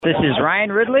This is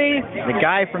Ryan Ridley, the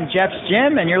guy from Jeff's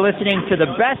Gym, and you're listening to the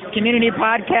best community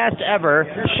podcast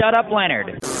ever, Shut Up,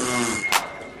 Leonard.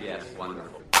 Yes,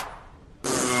 wonderful.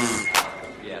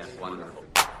 Yes, wonderful.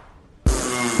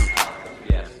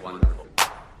 Yes, wonderful.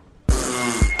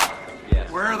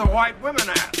 Yes. Where are the white women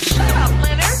at? Shut up,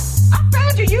 Leonard. I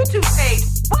found your YouTube page.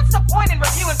 What's the point in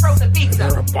reviewing frozen pizza?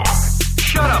 You're a bot.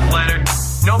 Shut up, Leonard.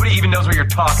 Nobody even knows what you're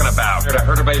talking about. I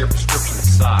heard about your prescription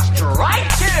socks. Strike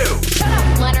two. Shut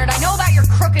up, Leonard. I know about your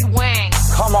crooked wang.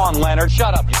 Come on, Leonard.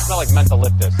 Shut up. You smell like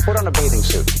mentholyptus. Put on a bathing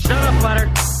suit. Shut up, Leonard.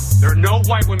 There are no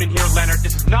white women here, Leonard.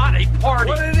 This is not a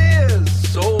party. What it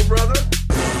is, soul brother?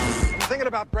 I'm thinking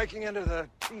about breaking into the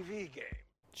TV game.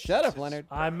 Shut up, Leonard.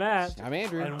 I'm Matt. I'm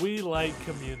Andrew. And we like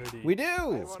community. We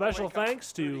do. Special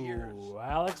thanks to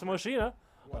Alex Moschina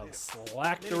of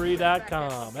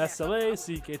Slacktory.com.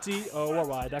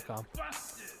 SLACKTORY.com.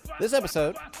 This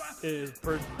episode is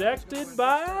protected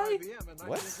by...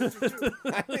 What?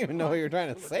 I don't even know what you're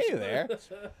trying to say there.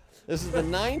 This is the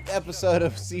 9th episode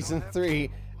of Season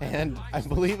 3, and I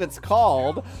believe it's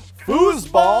called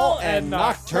Foosball and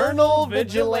Nocturnal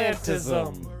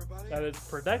Vigilantism. That is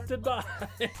protected by...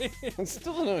 I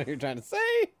still don't know what you're trying to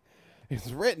say.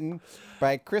 It's written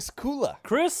by Chris Kula.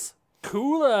 Chris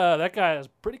Kula. That guy is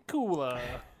pretty cool.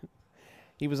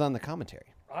 He was on the commentary.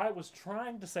 I was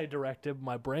trying to say directed.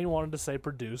 My brain wanted to say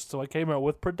produced, so I came out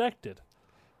with protected.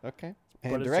 Okay.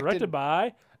 And it's directed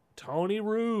by Tony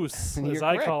Roos, as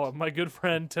I call him. My good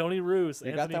friend Tony Roos.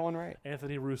 You got that one right.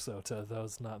 Anthony Russo, to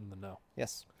those not in the know.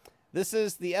 Yes. This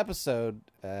is the episode,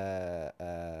 an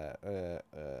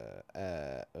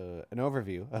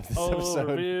overview of this episode.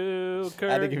 Overview,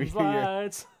 I had to give you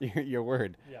lights. your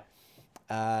word. Yeah.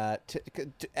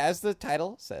 As the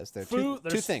title says, there are two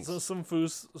things. Some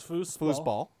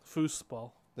foosball.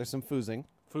 Foosball. There's some foosing.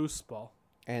 Foosball.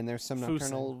 And there's some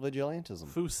nocturnal vigilantism.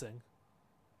 Foosing.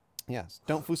 Yes.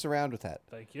 Don't foos around with that.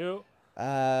 Thank you.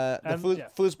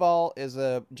 Foosball is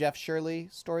a Jeff Shirley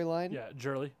storyline. Yeah,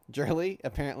 Jurley. Jurley,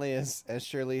 apparently, as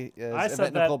Shirley, as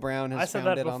Yvette Nicole Brown has found it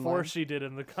online. I said that before she did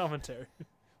in the commentary.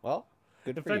 Well,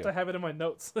 good for you. In fact, I have it in my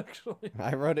notes, actually.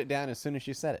 I wrote it down as soon as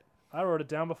she said it. I wrote it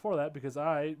down before that because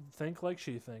I think like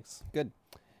she thinks. Good.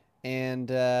 And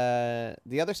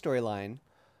the other storyline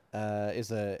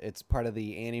it's part of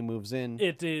the Annie Moves In.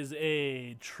 It is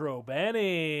a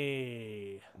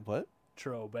Trobani. What?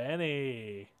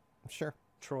 Trobani. Sure.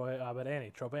 Troy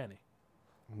Abadani. Trobani.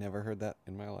 Never heard that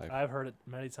in my life. I've heard it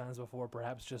many times before,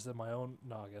 perhaps just in my own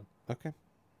noggin. Okay.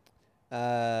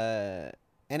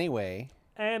 Anyway,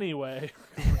 we're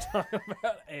talking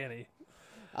about Annie.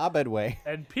 Abedway.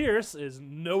 And Pierce is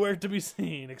nowhere to be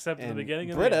seen except at the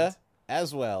beginning and Britta the end.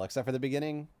 as well, except for the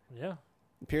beginning. Yeah.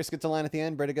 Pierce gets a line at the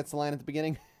end. Britta gets a line at the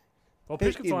beginning. Well,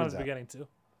 Pierce gets a line at the beginning too.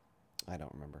 I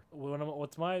don't remember.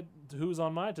 Who's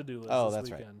on my to-do list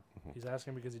this weekend? Right. Mm-hmm. He's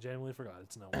asking because he genuinely forgot.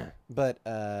 It's no one. But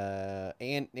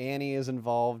Annie is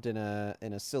involved in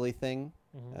a silly thing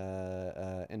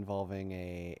involving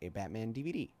a Batman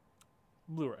DVD.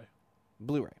 Blu-ray.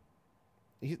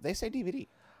 They say DVD.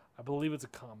 I believe it's a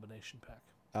combination pack.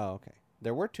 Oh, okay.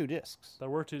 There were 2 discs.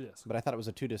 But I thought it was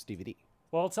a 2-disc DVD.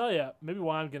 Well, I'll tell you, maybe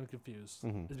why I'm getting confused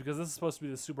is because this is supposed to be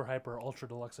the Super Hyper Ultra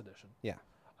Deluxe Edition. Yeah.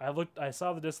 I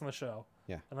saw the disc on the show.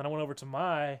 Yeah. And then I went over to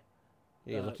my...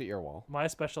 Yeah, you looked at your wall. My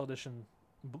special edition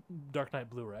Dark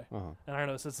Knight Blu-ray. And I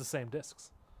noticed it's the same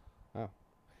discs. Oh.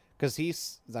 Because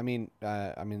this is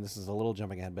a little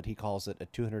jumping ahead, but he calls it a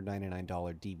 $299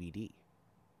 DVD.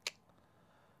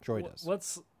 Troy does.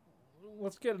 Let's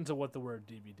get into what the word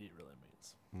DVD really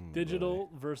means. Digital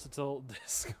versatile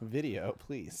disc. Video,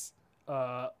 please.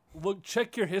 Look,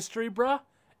 check your history, bruh.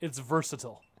 It's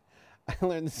versatile. I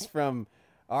learned this from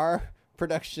our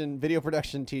video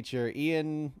production teacher,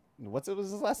 Ian. What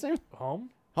was his last name? Home.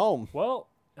 Well,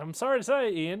 I'm sorry to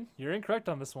say, Ian, you're incorrect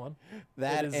on this one.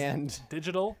 That and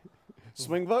digital.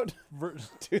 Swing vote?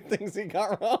 2 things he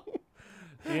got wrong.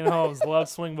 Ian Holmes loves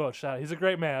Swing Vote. Shout out. He's a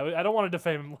great man. I don't want to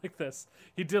defame him like this.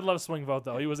 He did love Swing Vote,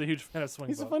 though. He was a huge fan of Swing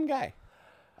Vote. He's a fun guy.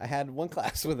 I had 1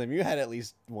 class with him. You had at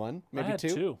least 1, maybe 2. I had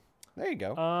 2. There you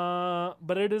go.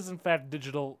 But it is, in fact,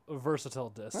 digital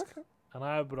versatile disc. Okay. And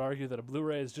I would argue that a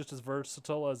Blu-ray is just as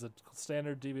versatile as a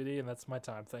standard DVD, and that's my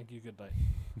time. Thank you. Good night.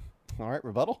 All right,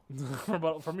 rebuttal?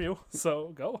 Rebuttal from you, so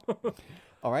go.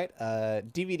 All right,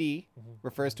 DVD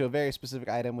refers to a very specific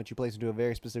item which you place into a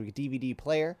very specific DVD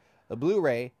player. A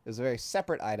Blu-ray is a very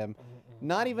separate item.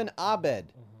 Not even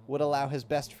Abed would allow his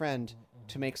best friend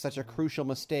to make such a crucial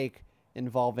mistake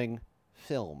involving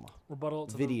film.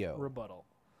 Video. Rebuttal.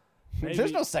 Maybe,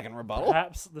 there's no second rebuttal.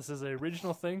 Perhaps this is a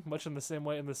regional thing, much in the same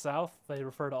way in the South they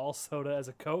refer to all soda as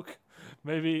a Coke.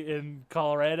 Maybe in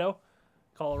Colorado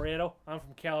Colorado. I'm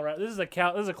from Colorado. This is a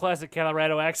classic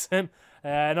Colorado accent.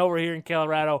 And over here in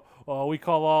Colorado, we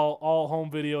call all home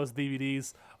videos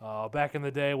DVDs. Back in the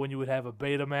day when you would have a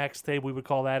Betamax tape, we would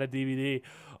call that a DVD.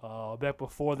 Back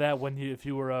before that, if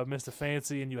you were Mr.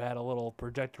 Fancy and you had a little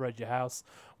projector at your house,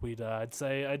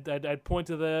 I'd point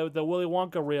to the Willy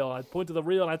Wonka reel. I'd point to the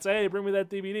reel and I'd say, "Hey, bring me that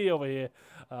DVD over here."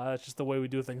 That's just the way we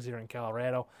do things here in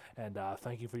Colorado. And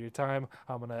thank you for your time.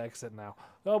 I'm gonna exit now.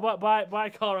 Oh, bye,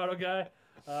 Colorado guy.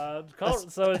 So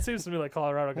it seems to me like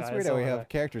Colorado guys. That's weird how we have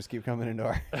characters keep coming into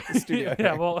our studio.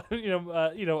 Yeah, well,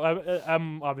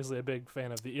 I'm obviously a big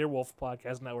fan of the Earwolf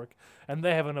Podcast Network, and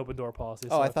they have an open door policy.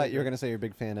 Oh, I thought you were going to say you're a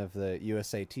big fan of the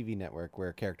USA TV network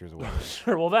where characters are welcome.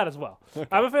 Sure, well, that as well.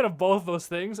 I'm a fan of both those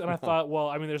things, and I thought, well,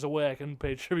 I mean, there's a way I can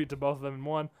pay tribute to both of them in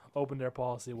one open door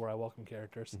policy where I welcome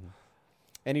characters. Mm-hmm.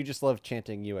 And you just love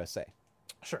chanting USA.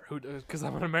 Sure, because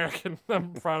I'm an American.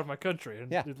 I'm proud of my country,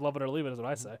 and Yeah. Love it or leave it is what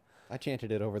I say. I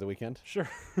chanted it over the weekend. Sure.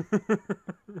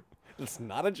 It's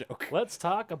not a joke. Let's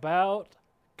talk about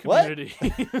community.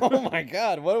 Oh my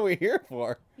God, what are we here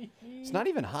for? It's not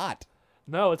even hot.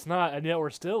 No, it's not, and yet we're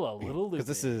still a little loopy. Because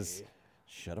this is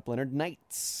Shut Up Leonard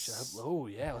Nights. Oh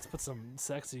yeah, let's put some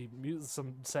sexy music,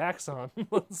 some sax on.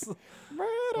 let's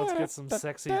get some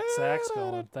sexy sax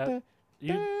going.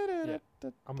 Yeah,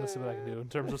 I'm gonna see what I can do in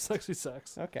terms of sexy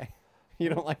sax. Okay. You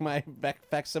don't like my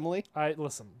facsimile?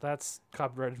 Listen, that's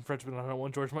copyright infringement. I don't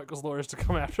want George Michael's lawyers to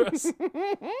come after us.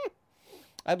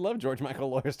 I'd love George Michael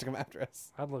lawyers to come after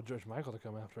us. I'd love George Michael to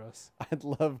come after us. I'd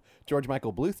love George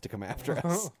Michael Bluth to come after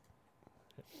us.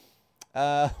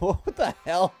 What the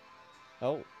hell?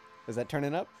 Oh, is that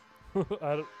turning up?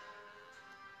 I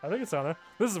think it's on there.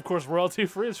 This is, of course, royalty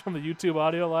free. It's from the YouTube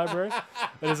audio library.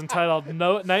 It is entitled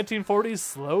 1940s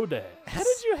Slow Dance. How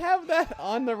did you have that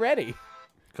on the ready?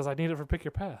 Because I need it for Pick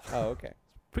Your Path. Oh, okay.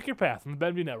 Pick Your Path on the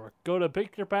Benview Network. Go to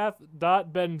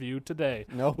pickyourpath.benview today.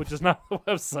 Nope. Which is not the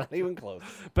website. Not even close.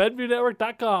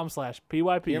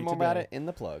 BenviewNetwork.com/PYP. Hear more about it in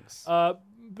the plugs.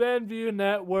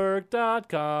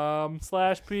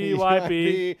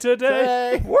 BenviewNetwork.com/PYP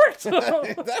today. Worked!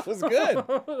 That was good.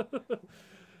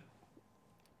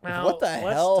 Now, What the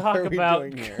hell let's talk are we about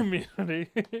doing here?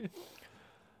 community.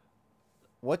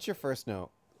 What's your first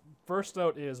note? First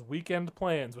note is weekend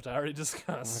plans, which I already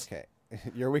discussed. Okay.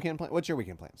 Your weekend plan? What's your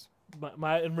weekend plans?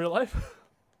 My in real life?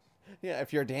 Yeah,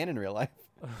 if you're Dan in real life.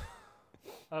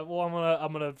 Well,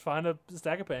 I'm gonna find a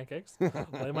stack of pancakes,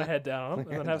 lay my head down on them,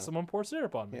 and then have someone pour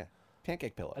syrup on me. Yeah.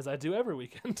 Pancake pillow. As I do every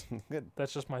weekend. Good.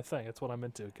 That's just my thing. It's what I'm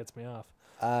into. It gets me off.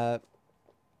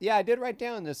 Yeah, I did write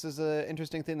down this is an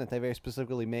interesting thing that they very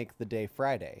specifically make the day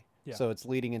Friday. Yeah. So it's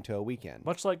leading into a weekend.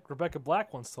 Much like Rebecca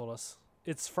Black once told us,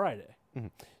 it's Friday.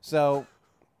 So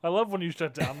I love when you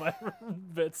shut down my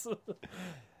bits.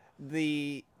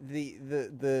 this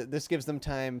gives them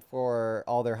time for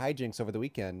all their hijinks over the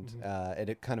weekend.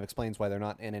 It kind of explains why they're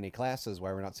not in any classes,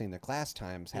 why we're not seeing their class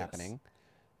times happening,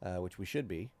 which we should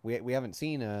be. We haven't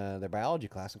seen their biology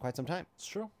class in quite some time. It's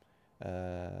true.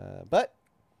 But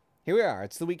here we are.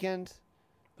 It's the weekend.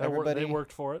 They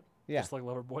worked for it. Yeah. Just like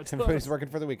Loverboy does. Everybody's working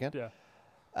for the weekend. Yeah.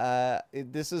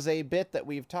 This is a bit that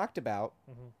we've talked about,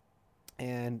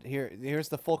 and here's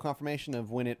the full confirmation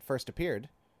of when it first appeared.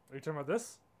 Are you talking about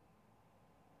this?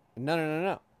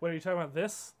 No. Wait, are you talking about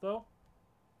this, though?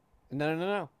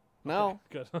 No. Okay,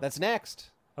 good. That's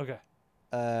next. Okay.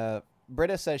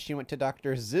 Britta says she went to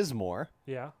Dr. Zizmore.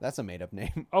 Yeah. That's a made-up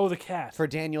name. Oh, the cat. For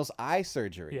Daniel's eye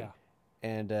surgery. Yeah.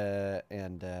 And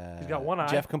he's got one eye.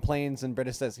 Jeff complains, and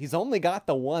Britta says he's only got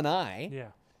the one eye.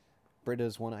 Yeah.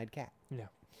 Britta's one-eyed cat. Yeah.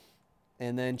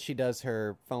 And then she does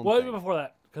her phone Well, thing. even before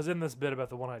that, because in this bit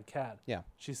about the one-eyed cat, Yeah.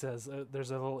 she says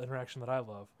there's a little interaction that I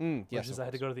love, Yes, which is of I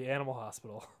had to course. go to the animal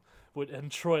hospital,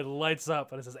 and Troy lights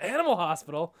up, and it says animal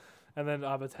hospital, and then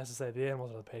Abed has to say the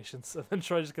animals are the patients, and then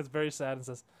Troy just gets very sad and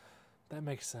says, that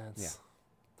makes sense. Yeah.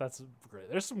 That's great.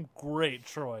 There's some great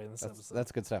Troy in this episode.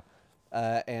 That's good stuff.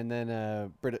 And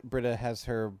then Britta has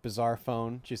her bizarre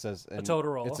phone. She says A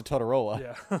Totorola. It's a Totorola.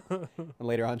 Yeah. And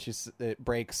later on, it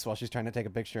breaks while she's trying to take a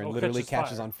picture and Oh, literally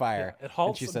catches fire. on fire. Yeah, it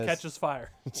halts and and catches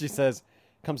fire. She says,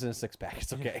 "Comes in a 6-pack.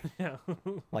 It's okay." Yeah.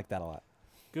 Like that a lot.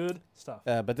 Good stuff.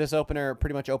 But this opener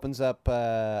pretty much opens up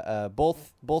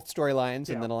both storylines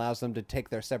Yeah. and then allows them to take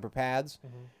their separate paths.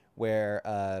 Where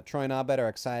Troy and Abed are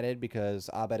excited because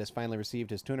Abed has finally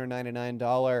received his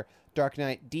 $299 Dark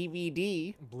Knight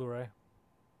DVD, Blu-ray.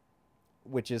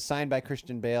 which is signed by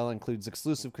Christian Bale, includes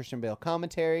exclusive Christian Bale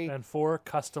commentary, And 4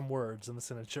 custom words in the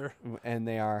signature. and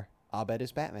they are Abed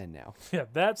is Batman now. Yeah,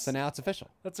 that's So now it's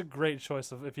official. a great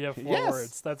choice of if you have 4 Yes.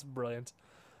 words. That's brilliant.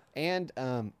 And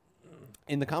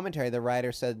in the commentary, the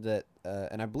writer said that,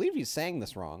 and I believe he's saying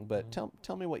this wrong, but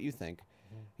tell me what you think.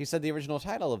 He said the original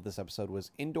title of this episode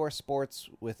was Indoor Sports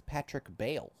with Patrick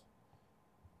Bale.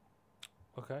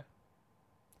 Okay.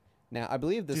 Now, I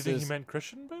believe Do this you think is... he meant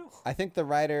Christian Bale? I think the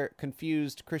writer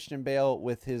confused Christian Bale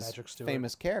with his Patrick Stewart.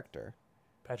 famous character,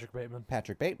 Patrick Bateman.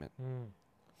 Patrick Bateman.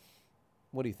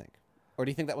 What do you think? Or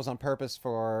do you think that was on purpose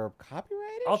for copyright?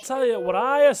 I'll tell you, what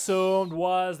I assumed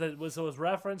was that it was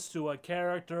reference to a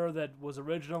character that was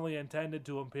originally intended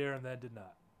to appear and then did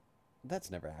not. That's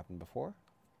never happened before.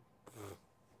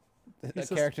 He A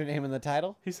says- character name in the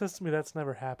title? He says to me that's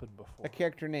never happened before. A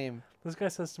character name This guy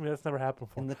says to me that's never happened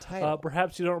before. in the title.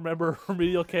 Perhaps you don't remember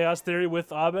Remedial Chaos Theory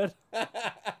with Abed?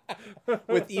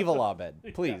 With Evil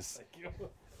Abed, please.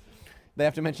 They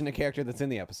have to mention a character that's in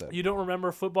the episode. You don't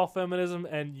remember Football Feminism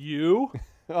and you?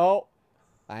 Oh,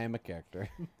 I am a character.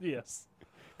 Yes.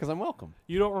 Because I'm welcome.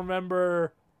 You don't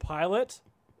remember Pilot?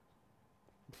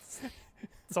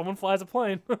 Someone flies a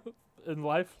plane in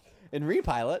life. In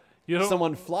Repilot, You don't-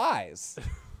 someone flies.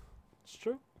 It's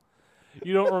true.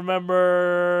 You don't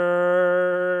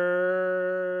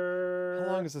remember...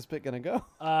 How long is this bit going to go?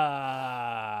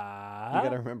 You got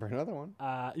to remember another one.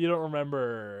 You don't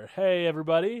remember, hey,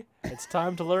 everybody, it's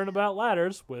time to learn about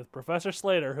ladders with Professor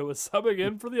Slater, who is subbing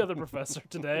in for the other professor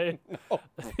today.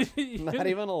 Not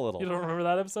even a little. You don't remember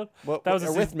that episode? What, that was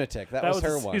arithmetic. That was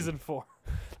her one. Season 4.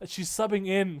 She's subbing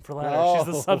in for ladders. She's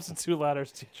the Oh. substitute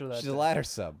ladders teacher that She's day. a ladder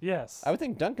sub. Yes. I would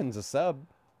think Duncan's a sub.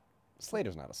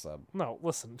 Slater's not a sub. No,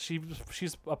 listen,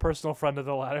 she's a personal friend of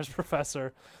the ladders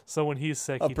professor, so when he's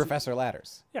sick... Oh, he Professor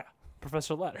Ladders. yeah,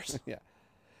 Professor Ladders. Yeah.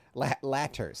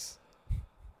 Ladders.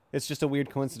 It's just a weird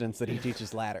coincidence that he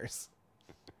teaches ladders.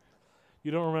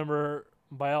 You don't remember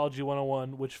Biology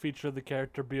 101, which featured the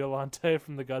character Violante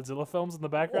from the Godzilla films in the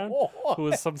background, who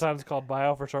is sometimes called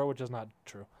Bio for short, which is not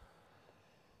true.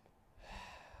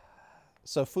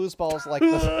 So foosball's like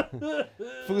the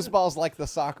foosball's like the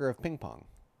soccer of ping pong.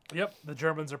 Yep, the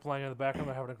Germans are playing in the background.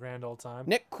 They're having a grand old time.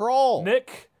 Nick Kroll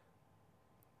Nick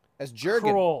as Jurgen.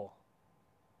 Kroll.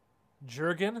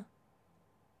 Jurgen? Do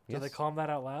Yes. they call him that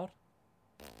out loud?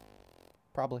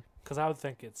 Probably. Because I would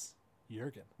think it's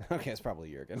Jurgen. Okay, it's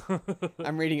probably Jurgen.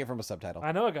 I'm reading it from a subtitle.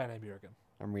 I know a guy named Jurgen.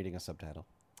 I'm reading a subtitle.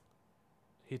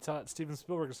 He taught Steven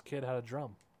Spielberg's kid how to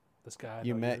drum. This guy. I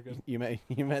You know met Jurgen.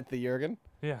 you met the Jurgen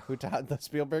Yeah. who taught the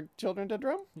Spielberg children to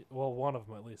drum? Well, one of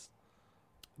them at least.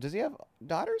 Does he have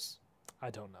daughters? I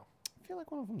don't know. I feel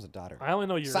like one of them's a daughter. I only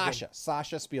know Jurgen.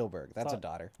 Sasha Spielberg. That's a Sa-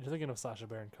 daughter. You're thinking of Sacha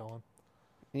Baron Cohen.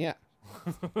 Yeah.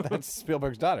 That's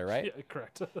Spielberg's daughter, right? Yeah,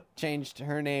 correct. Changed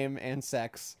her name and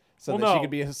sex so Well, that she no. could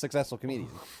be a successful comedian.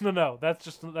 No, that's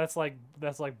like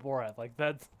Borat. Like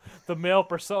that, the male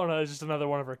persona is just another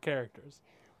one of her characters.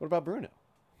 What about Bruno?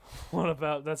 What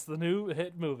about that's the new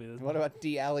hit movie? What about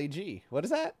D. Ali G? What is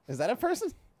that? Is that a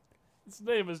person? His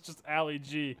name is just Ali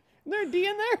G. Is there a D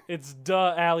in there? It's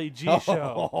Duh Ali G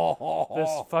show. This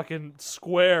fucking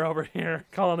square over here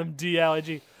calling him D Ali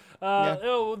G.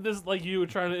 Oh, this like you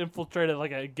trying to infiltrate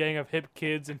like a gang of hip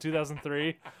kids in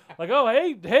 2003. Like, oh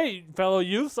hey, fellow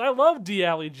youths, I love D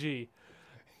Ali G.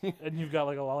 And you've got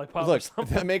like a lollipop. or Look,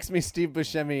 something. that makes me Steve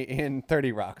Buscemi in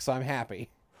 30 Rock, so I'm happy.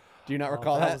 Do you not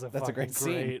recall that? Was That's a great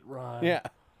scene. Great run. Yeah.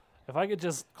 If I could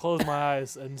just close my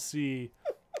eyes and see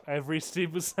every Steve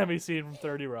Buscemi scene from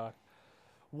 30 Rock.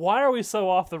 Why are we so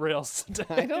off the rails today?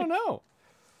 I don't know.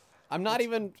 I'm not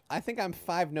even. I think I'm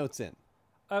 5 notes in.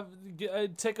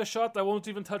 Take a shot that won't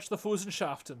even touch the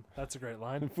Fusenschaften. That's a great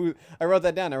line. I wrote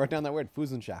that down. I wrote down that word,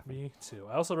 Fusenschaft. Me too.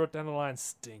 I also wrote down the line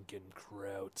stinking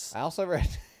krauts. I also read.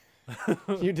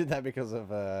 You did that because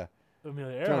of Amelia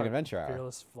Drunk Earhart, Adventure Hour.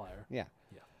 Fearless Flyer. Yeah.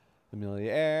 Yeah.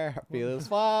 Amelia Earhart, Fearless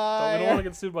But we don't want to Fire.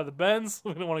 get sued by the Benz.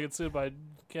 We don't want to get sued by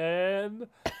Ken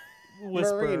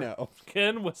Whisper. Marino.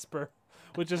 Ken Whisper,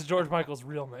 which is George Michael's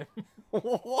real name.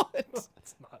 What?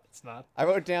 It's not. It's not. I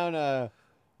wrote down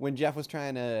when Jeff was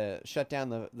trying to shut down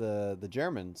the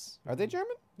Germans. Are they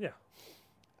German?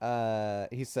 Yeah.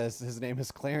 He says his name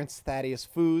is Clarence Thaddeus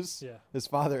Foos. Yeah. His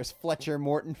father is Fletcher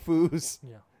Morton Foos.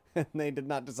 Yeah. And they did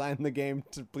not design the game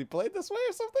to be played this way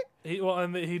or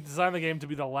something. He designed the game to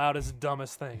be the loudest,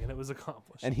 dumbest thing, and it was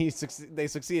accomplished. And they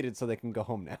succeeded, so they can go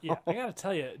home now. Yeah, I gotta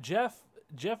tell you, Jeff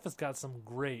has got some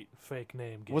great fake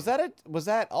name games. Was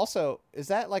that also? Is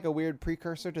that like a weird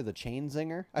precursor to the chain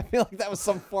zinger? I feel like that was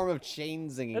some form of chain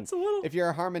zinging. It's a little. If you're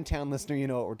a Harmontown listener, you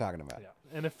know what we're talking about. Yeah,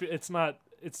 and if it's not,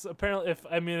 it's apparently. If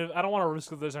I don't want to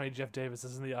risk that there's any Jeff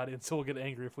Davises in the audience, so we'll get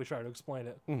angry if we try to explain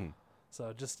it. Mm-hmm.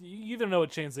 So just you either know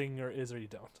what chain zinger is or you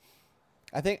don't.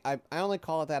 I think I only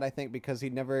call it that. I think because he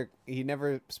never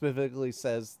specifically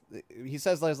says he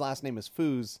says his last name is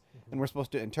Foos, and we're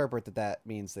supposed to interpret that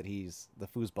means that he's the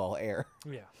foosball heir.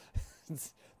 Yeah.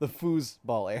 It's the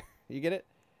foosball heir. You get it?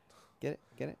 Get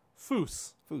it?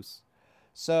 Foos.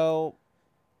 So,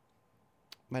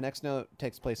 my next note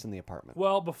takes place in the apartment.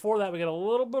 Well, before that, we get a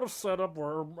little bit of setup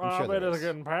where sure Abed there is is.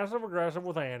 getting passive aggressive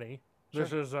with Annie.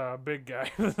 This is Big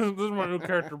Guy. This is my new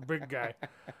character, Big Guy.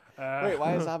 Wait,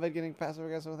 why is Abed getting passive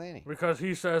aggressive with Annie? Because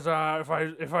he says, if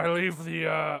I leave the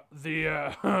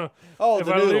Oh, if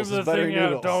the I noodles, leave the his buttery thing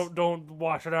out, noodles. don't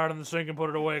wash it out in the sink and put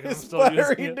it away because I'm His still using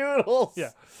buttery it. noodles. Yeah.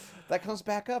 That comes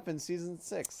back up in season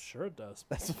 6. Sure it does.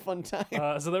 That's a fun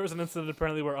time. So there was an incident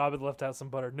apparently where Abed left out some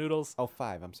buttered noodles,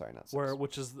 5. I'm sorry, not 6.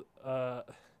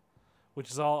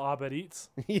 which is all Abed eats.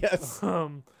 Yes.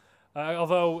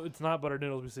 Although it's not buttered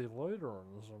noodles we see later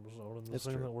in this episode, in the It's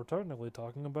scene true. that we're technically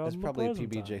talking about. It's in the probably a present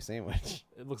PBJ time. sandwich.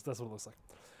 That's what it looks like.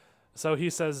 So he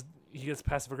says he gets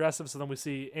passive aggressive. So then we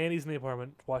see Annie's in the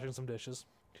apartment washing some dishes.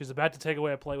 She's about to take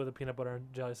away a plate with a peanut butter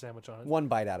and jelly sandwich on it. One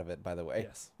bite out of it, by the way.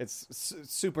 Yes. It's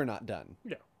super not done.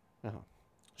 Yeah. Uh-huh.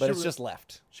 But She it's re- just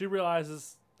left. She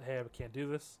realizes, hey, I can't do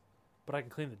this, but I can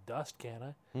clean the dust, can't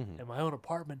I? In my own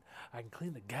apartment, I can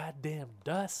clean the goddamn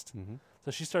dust.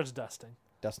 So she starts dusting,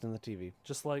 Dust in the TV.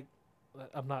 just like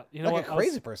I'm not. You know Like what? a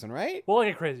crazy person, right? Well,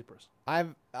 like a crazy person.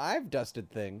 I've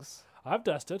dusted things. I've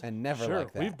dusted And never sure,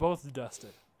 like that. We've both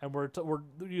dusted, and we're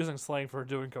using slang for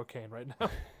doing cocaine right now.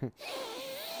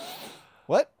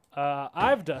 What?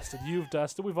 I've dusted. You've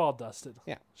dusted. We've all dusted.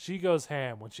 Yeah. She goes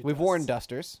ham when she. We've dusts. worn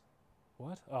dusters.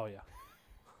 What? Oh yeah,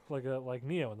 like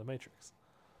Neo in the Matrix.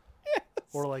 Yes.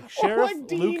 Or like Or Sheriff like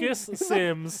Dean. Lucas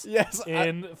Sims Yes.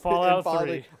 in Fallout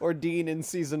 3. Or Dean in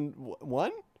season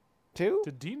 1? 2?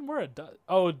 Did Dean wear a dust?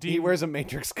 Oh, Dean. He wears a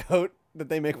Matrix coat that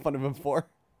they make fun of him for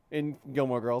in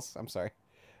Gilmore Girls. I'm sorry.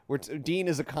 Dean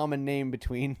is a common name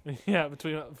between. Yeah,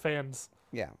 between fans.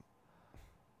 Yeah.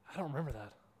 I don't remember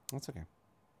that. That's okay.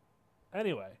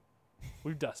 Anyway,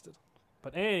 we've dusted.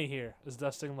 But Annie here is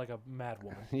dusting like a mad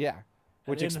woman. Yeah.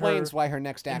 Which in explains her- why her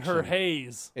next In action her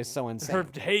haze. is so In insane.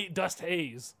 her dust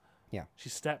haze. Yeah. She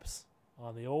steps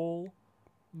on the old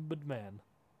Bitman.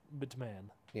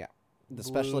 Yeah. The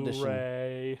special edition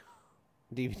Blu-ray.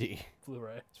 DVD.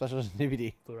 Blu-ray. Special edition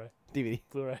DVD. Blu-ray. DVD.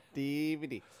 Blu-ray.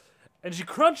 DVD. And she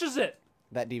crunches it.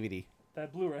 That DVD.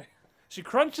 That Blu-ray. She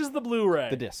crunches the Blu-ray.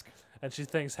 The disc. And she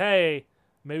thinks, hey,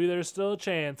 maybe there's still a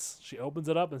chance. She opens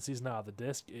it up and sees, nah, the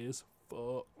disc is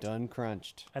fucked. Done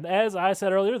crunched. And as I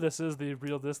said earlier, this is the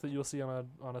real disc that you'll see on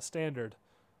a standard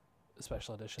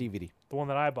special edition. DVD. The one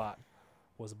that I bought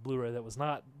was a Blu-ray that was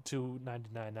not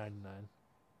 $299.99.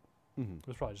 It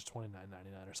was probably just $29.99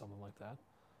 or something like that.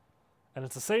 And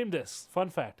it's the same disc. Fun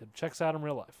fact: it checks out in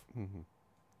real life.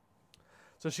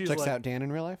 So she's Checks like, out Dan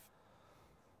in real life?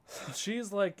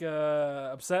 she's like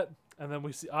upset, and then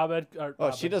we see Abed.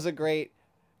 She does a great.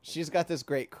 She's got this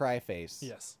great cry face.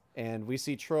 Yes, And we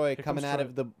see Troy coming comes out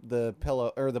of the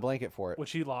pillow or the blanket for it.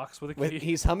 which he locks with a key.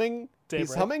 He's humming. He's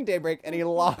Daybreak. humming Daybreak, and he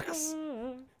locks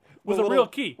with the a little- real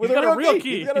key. With He's got a real key.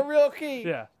 key. He's got a real key.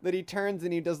 Yeah. That he turns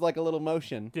and he does like a little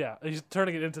motion. Yeah, he's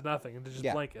turning it into nothing, into just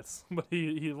Yeah. blankets. But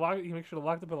he makes sure to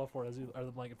lock the pillow for it or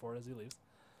the blanket for it as he leaves.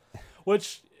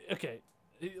 Which, okay,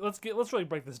 let's really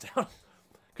break this down.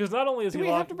 Because not only is Do he we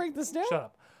locking, have to break this down? Shut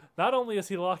up. Not only is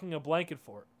he locking a blanket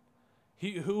for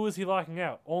it, who is he locking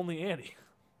out? Only Annie,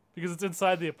 because it's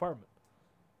inside the apartment.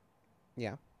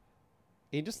 Yeah.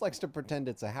 He just likes to pretend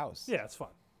it's a house. Yeah, it's fine.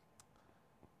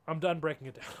 I'm done breaking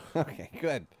it down. Okay,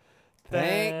 good.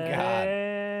 Thank God.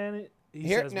 Then he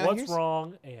Here- says, now "What's here's-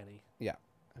 wrong, Annie?" Yeah.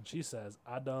 And she says,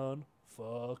 "I done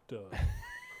fucked up."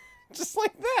 Just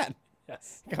like that.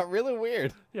 Yes. Got really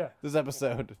weird Yeah. this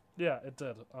episode. Yeah, it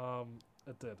did.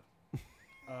 It did.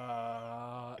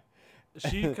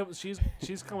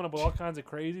 She's coming up with all kinds of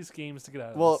crazy schemes to get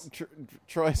out of Well, this.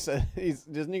 Troy said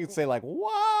doesn't he say like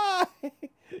why?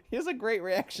 He has a great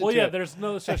reaction. Well, to yeah. it. There's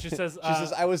no. So she says. She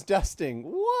says I was dusting.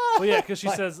 What? Well, yeah, because she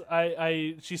Like, says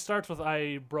she starts with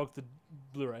I broke the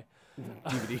Blu-ray.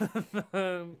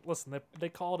 DVD. Listen, they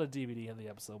call it a DVD in the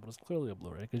episode, but it's clearly a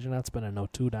Blu-ray because you're not spending no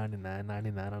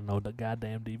 $299.99 on no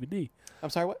goddamn DVD. I'm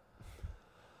sorry. What?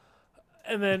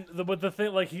 And then the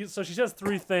thing, like so she says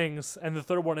three things, and the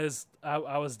third one is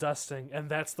I was dusting, and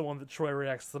that's the one that Troy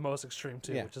reacts the most extreme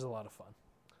to, Yeah. which is a lot of fun.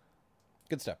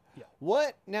 Good stuff. Yeah.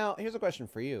 What now? Here's a question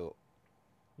for you.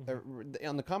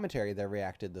 On the commentary, they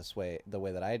reacted the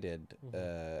way that I did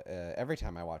every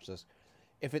time I watch this.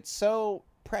 If it's so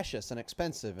precious and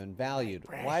expensive and valued,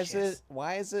 why is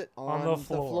it on the the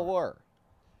floor. floor?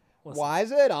 Listen. Why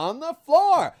is it on the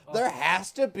floor? There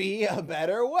has to be a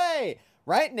better way.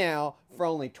 Right now, for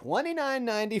only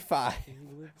 $29.95,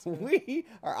 we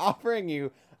are offering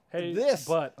you Hey, this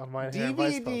butt on my hair and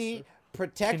vice DVD poster.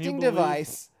 protecting believe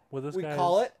device. where this We guy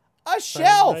call is it a Signing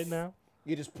shelf. right now.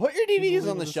 You just put your believe DVDs on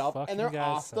what the this shelf, fucking and they're guy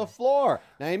off the said? floor.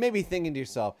 Now, you may be thinking to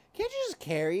yourself, can't you just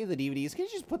carry the DVDs?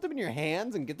 Can't you just put them in your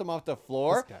hands and get them off the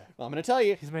floor? This guy. Well, I'm going to tell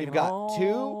you, He's making you've got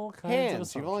all 2 kinds of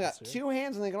hands. You've only got assumptions here. 2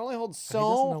 hands, and they can only hold doesn't know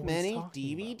so what he's many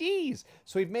talking about. DVDs.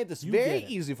 So we've made this You very get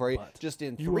it, easy for you. but Just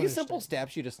in you 3 simple understand.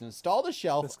 steps, you just install the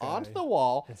shelf This guy onto the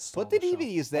wall, installed put the the shelf.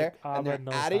 DVDs there, Like and they're Abed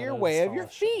knows out of how your to way of install your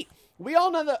a shelf. feet. We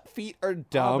all know that feet are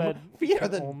dumb. Abed Feet are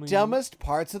can the only dumbest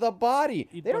parts of the body.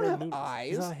 eat They don't butter have noodles.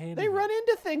 He's eyes. not a They handyman. run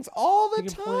into things all the He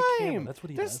can point a camera. time. That's what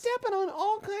he They're does. stepping on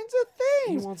all kinds of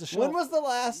things. wants a When shelf. was the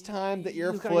last time that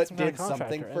your He's gotta get foot some kind of did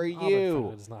something contractor, for and Abed you?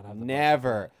 Federer does not have the budget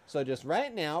Never. for So just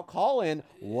right now, call in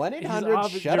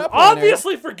 1-800 You're shut up.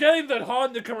 obviously forgetting that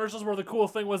Honda commercials where the cool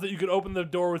thing was that you could open the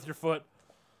door with your foot.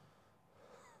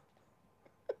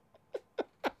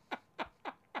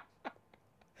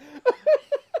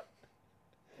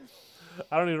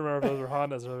 I don't even remember if those were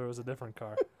Hondas or if it was a different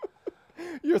car.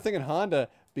 You're thinking Honda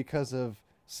because of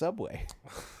Subway.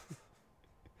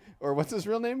 Or what's his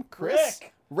real name? Chris?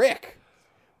 Rick.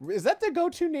 Is that the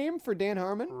go-to name for Dan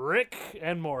Harmon? Rick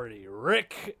and Morty.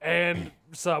 Rick and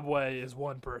Subway is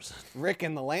one person. Rick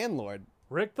and the landlord.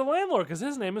 Rick the landlord, because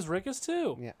his name is Rick is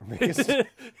too. Yeah, Rick is...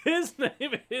 His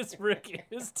name is Rick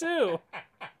is too.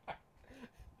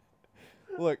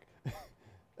 Look,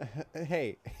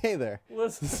 hey there.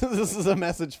 Listen. This is a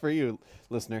message for you,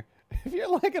 listener. If you're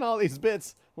liking all these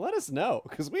bits, let us know,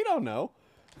 because we don't know.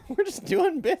 We're just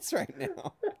doing bits right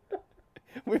now.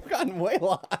 We've gotten way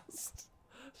lost.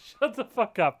 Shut the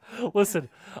fuck up. Listen,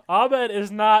 Abed is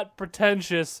not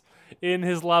pretentious in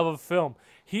his love of film.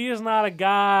 He is not a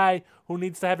guy who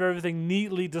needs to have everything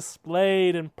neatly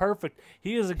displayed and perfect.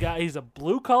 He is a guy, he's a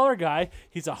blue-collar guy,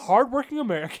 he's a hardworking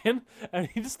American, and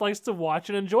he just likes to watch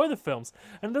and enjoy the films.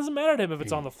 And it doesn't matter to him if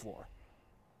it's on the floor.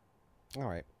 All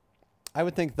right. I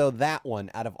would think, though, that one,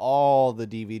 out of all the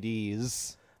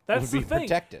DVDs, That's would the be thing,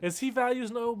 protected. is he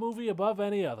values no movie above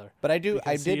any other. But I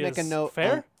Because did he make a is note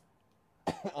fair?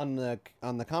 on the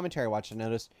commentary watch. I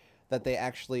noticed that they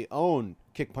actually own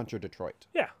Kick Puncher Detroit.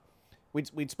 Yeah.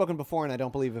 We'd spoken before, and I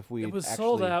don't believe if we It was actually...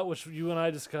 sold out, which you and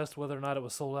I discussed whether or not it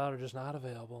was sold out or just not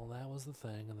available, and that was the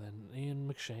thing. And then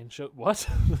Ian McShane showed... What?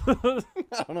 I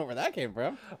don't know where that came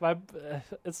from.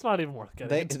 It's not even worth getting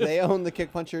They into. they own the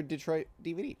Kick Puncher Detroit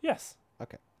DVD. Yes.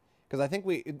 Okay. Because I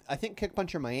think Kick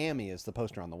Puncher Miami is the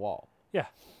poster on the wall. Yeah.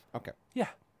 Okay. Yeah.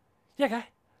 Yeah, guy.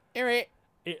 Eric.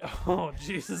 Oh,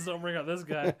 Jesus, don't bring up this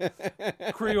guy.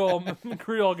 Creole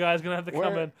guy's going to have to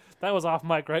come in. That was off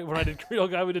mic, right? When I did Creole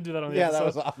guy, we didn't do that on the episode. That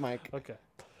was off mic. Okay.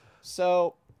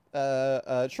 So,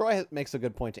 Troy makes a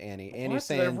good point to Annie. Annie's What?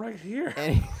 saying... They're right here.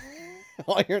 Annie,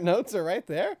 all your notes are right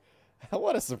there?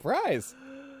 What a surprise.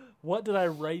 What did I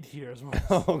write here?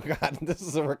 Oh, God. This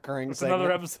is a recurring It's segment.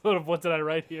 another episode of What Did I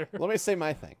Write Here? Let me say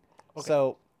my thing. Okay.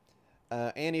 So,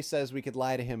 Annie says we could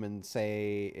lie to him and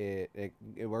say it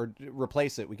or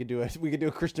replace it. We could do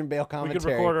a Christian Bale We commentary. could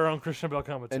record our own Christian Bale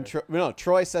commentary. And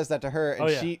Troy says that to her, and Oh,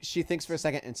 yeah. she thinks for a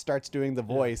second and starts doing the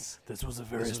voice. This was a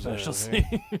very This was special a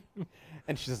scene.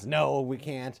 And she says, "No, we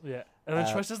can't." Yeah. And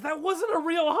then Troy says, that wasn't a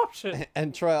real option.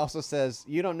 And Troy also says,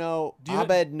 "You don't know. Do you know-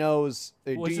 Abed knows."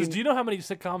 Well, he says, do you know how many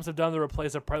sitcoms have done to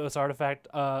replace a Priceless Artifact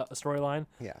storyline?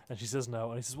 Yeah. And she says no.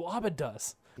 And he says, well, Abed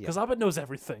does. Yeah. Because Abed knows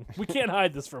everything. We can't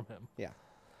hide this from him. Yeah.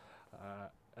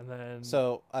 And then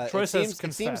So Troy it says seems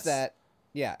confess. that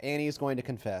Annie is going to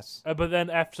confess. But then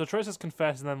so Troy says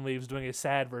confess and then leaves doing a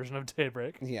sad version of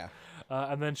Daybreak. Yeah.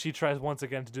 And then she tries once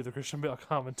again to do the Christian Bale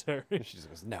commentary. She just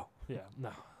goes, "No." Yeah,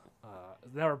 no.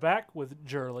 Now we're back with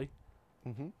Jurley.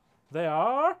 Mm-hmm. They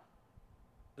are...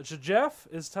 Jeff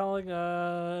is telling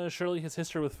Shirley his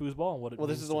history with foosball and what it Well,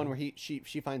 this means is the to one him. where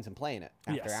she finds him playing it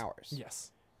after Yes. hours.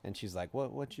 Yes. And she's like,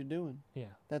 "What you doing? Yeah.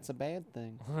 That's a bad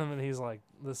thing." And then he's like,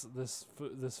 this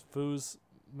foos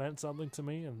meant something to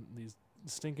me, and these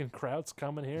stinking krauts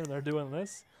coming here, and they're doing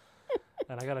this,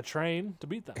 and I got to train to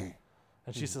beat them.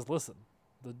 And she says, listen,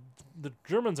 the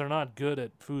Germans are not good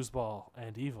at foosball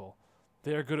and evil.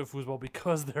 They are good at foosball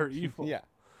because they're evil. Yeah.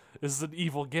 This is an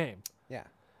evil game. Yeah.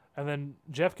 And then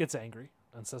Jeff gets angry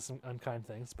and says some unkind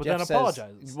things, but Jeff then says-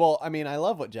 apologizes. Well, I mean, I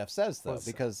love what Jeff says though, What's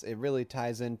that? because it really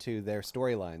ties into their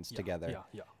storylines Yeah, together.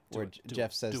 Yeah. Where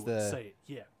Jeff says say it.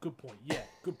 Yeah, good point. Yeah,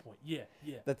 good point. Yeah.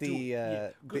 That Do it. Yeah,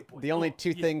 good point. the only Oh,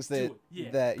 two yeah, things do that it.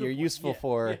 Yeah, that good you're point. useful Yeah,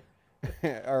 for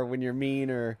are when you're mean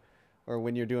or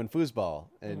when you're doing foosball,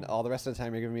 and all the rest of the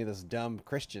time you're giving me this dumb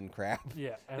Christian crap.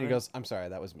 Yeah, And he then- goes, "I'm sorry,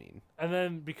 that was mean." And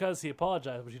then because he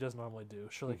apologized, which he doesn't normally do,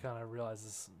 Shirley kind of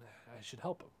realizes I should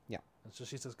help him. Yeah. And so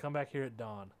she says, "Come back here at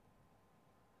dawn,"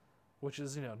 which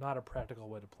is not a practical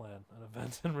way to plan an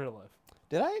event in real life.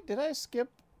 Did I skip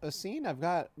a scene? I've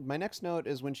got my next note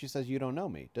is when she says, "You don't know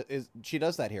me." She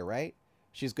does that here, right?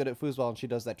 she's good at foosball and she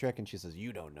does that trick and she says,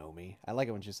 "You don't know me." I like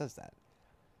it when she says that.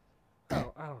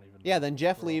 Oh, I don't even. Yeah. Then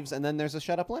Jeff leaves, and then there's a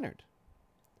Shut Up Leonard.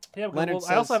 Yeah, Leonard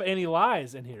I also says- have Annie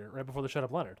lies in here right before the Shut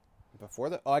Up Leonard.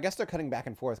 I guess they're cutting back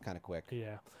and forth kind of quick.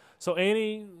 Yeah. So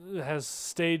Annie has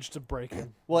staged a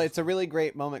break-in. Well, it's a really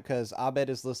great moment because Abed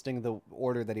is listing the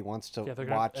order that he wants to Yeah, they're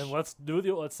watch. and let's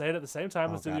say it at the same time.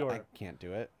 Let's do the God, order. I can't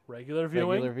do it. Regular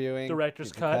viewing,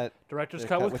 director's cut, director's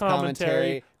cut with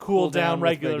commentary, cool down, with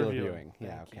regular viewing.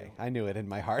 Yeah, Thank okay. you. I knew it in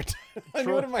my heart. I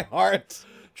knew it in my heart.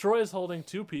 Troy is holding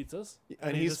 2 pizzas,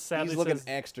 And he he's just sadly looking says,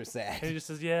 extra sad. and he just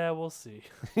says, "Yeah, we'll see."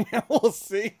 Yeah, we'll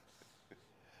see.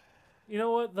 You know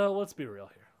what? Though, let's be real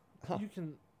here.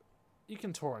 You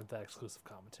can torrent that exclusive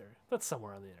commentary. That's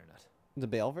somewhere on the internet. The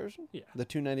Bale version? Yeah. The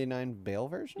 $2.99 Bale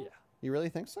version? Yeah. You really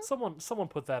think so? Someone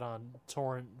put that on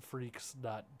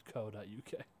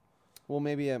torrentfreaks.co.uk. Well,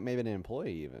 maybe an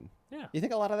employee even. Yeah. You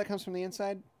think a lot of that comes from the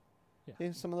inside? Yeah.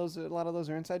 You think a lot of those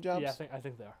are inside jobs? Yeah, I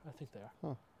think they are. I think they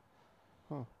are.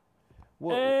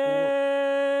 Well,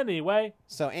 Anyway,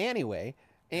 so anyway,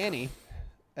 Annie,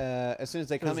 as soon as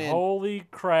they come 'cause in, holy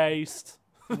Christ.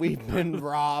 we've been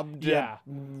robbed. Yeah.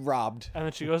 Robbed. And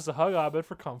then she goes to hug Abed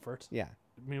for comfort. Yeah.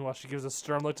 Meanwhile, she gives a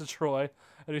stern look to Troy,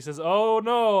 and he says, "Oh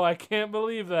no, I can't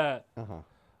believe that."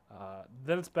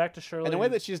 Then it's back to Shirley. And the way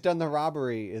that she's done the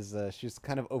robbery is she's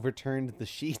kind of overturned the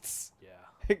sheets. yeah,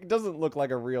 It doesn't look like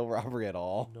a real robbery at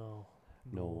all. no,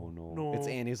 No. It's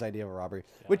Annie's idea of a robbery.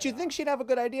 Which you'd think she'd have a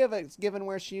good idea of it, given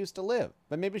where she used to live.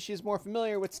 But maybe she's more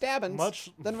familiar with stabbings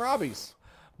than robbies.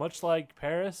 much like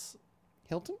Paris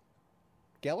Hilton?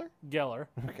 Geller? Geller.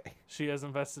 Okay. She has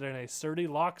invested in a sturdy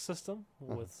lock system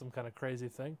with some kind of crazy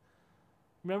thing.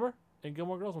 Remember in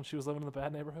Gilmore Girls when she was living in the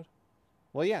bad neighborhood?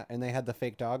 Well, yeah, and they had the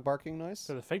fake dog barking noise.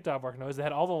 So the fake dog bark noise. They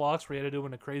had all the locks where you had to do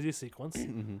in a crazy sequence.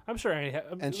 I'm sure Annie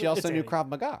And she also it's knew Annie. Krav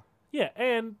Maga. Yeah,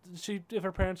 and if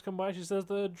her parents come by, she says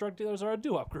the drug dealers are a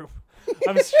doo-wop group.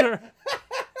 I'm sure.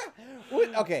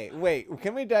 Okay, wait.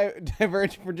 Can we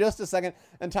diverge for just a second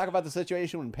and talk about the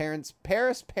situation when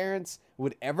Paris parents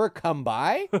would ever come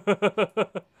by?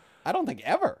 I don't think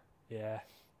ever. Yeah.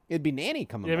 It'd be Nanny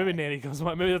coming Yeah, by. maybe Nanny comes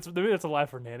by. Maybe that's a lie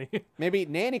for Nanny. Maybe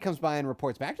Nanny comes by and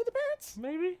reports back to the parents?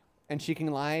 Maybe. And she can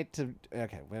lie to...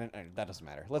 Okay, that doesn't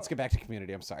matter. Let's get back to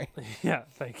Community. I'm sorry. Yeah,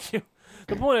 thank you.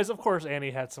 The point is, of course,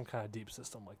 Annie had some kind of deep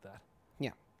system like that.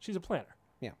 Yeah, She's a planner.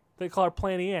 yeah. They call her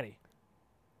Planny Annie.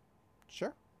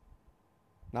 Sure.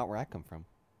 Not where I come from.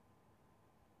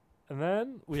 And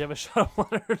then we have a Shut Up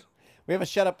Leonard. We have a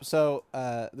shut up. So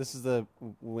this is This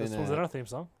one's in our theme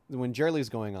song. when Jurley's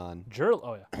going on.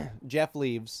 Oh, yeah. Jeff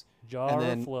leaves. Jar And of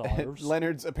then flowers.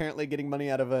 Leonard's apparently getting money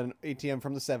out of an ATM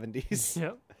from the 70s.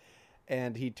 Yep.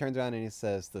 And he turns around and he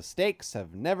says, "The stakes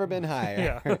have never been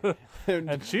higher." Yeah.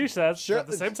 And she says Sure. at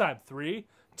the same time, 3,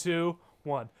 2,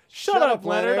 1. Shut up,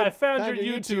 Leonard. I found your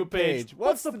YouTube page.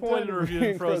 What's the point in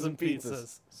reviewing frozen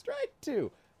pizzas? Strike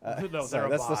 2. No, sorry,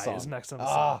 that's the the song. is next on the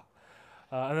Ah.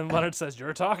 song. And then Leonard says,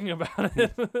 "You're talking about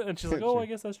it." And she's like, "Oh, I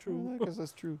guess that's true." I guess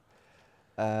that's true.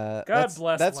 God that's,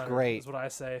 bless That's Leonard, great. is what I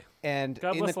say. And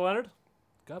God in bless the- Leonard.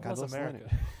 God God bless bless America.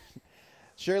 Leonard.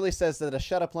 Shirley says that a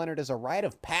Shut Up Leonard is a rite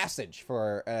of passage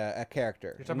for a character.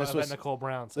 You're talking And about Nicole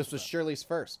Brown. This was Shirley's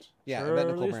first. Yeah, Shirley's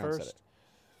Nicole Brown first. said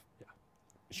it.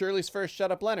 Shirley's first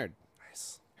Shut Up Leonard.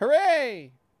 Nice.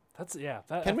 Hooray! That's That,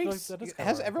 I Can we? feel like that is Has kind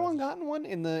of everyone right. gotten one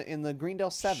in the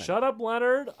Greendale 7? Shut up,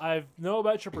 Leonard. I know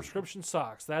about your prescription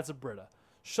socks. That's a Brita.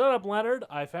 Shut up, Leonard.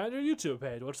 I found your YouTube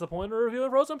page. What's the point of reviewing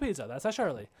frozen pizza? That's a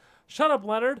Shirley. Shut up,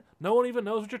 Leonard. No one even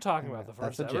knows what you're talking about. The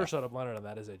That's first a ever Jeff. Shut up, Leonard, and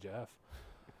that is a Jeff.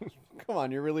 Come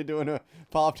on, you're really doing a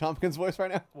Paul F. Tompkins voice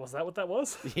right now? Was that what that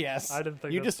was? Yes. I didn't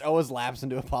think you that- just always lapse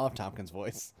into a Paul F. Tompkins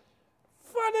voice.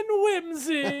 Fun and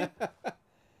whimsy.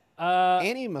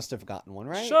 Annie must have gotten one,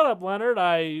 right? Shut up, Leonard.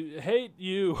 I hate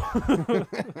you.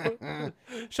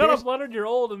 Shut up, Leonard. You're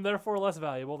old and therefore less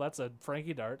valuable. That's a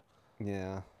Frankie Dart.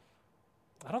 Yeah.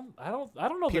 I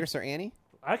don't know. Pierce or Annie?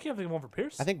 I can't think of one for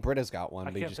Pierce. I think Britta's got one,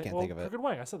 I but you just can't well, think of it. Crooked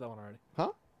Wang. I said that one already.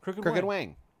 Huh? Crooked Crooked Wang.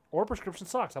 Wang. Or prescription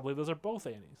socks. I believe those are both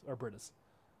Annie's or Britta's.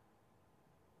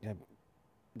 Yeah.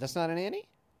 That's not an Annie?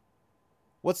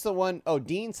 What's the one? Oh,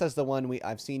 Dean says the one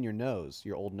I've seen your nose,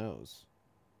 your old nose.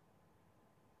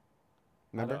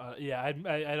 Remember?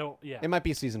 I don't. Yeah. It might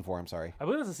be season 4, I'm sorry. I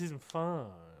believe it's a season 5.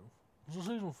 It's a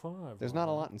season 5. There's not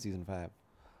a lot in season 5.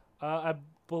 I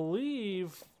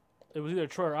believe it was either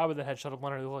Troy or Abed that had Shut Up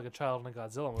Leonard. He looked like a child in a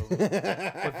Godzilla movie.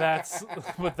 but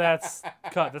that's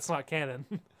cut. That's not canon.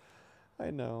 I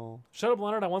know. Shut Up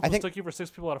Leonard. I once I was think- took you for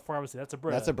 6 people at a pharmacy. That's a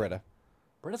Brita. That's a Britta.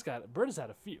 Britta's had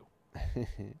a few.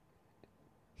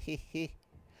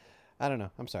 I don't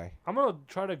know. I'm sorry. I'm gonna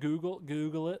try to Google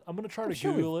it. I'm gonna try to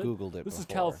sure Google we've it. Googled it This is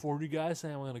before. California guy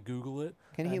saying I'm gonna Google it.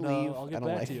 Can he and, leave? I'll I get don't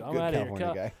back like to you. a I'm good out of here.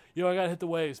 California guy. Yo, I gotta hit the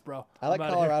waves, bro. I like I'm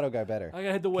outta Colorado here. guy better. I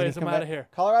gotta hit the Can he waves. I'm come out back? of here.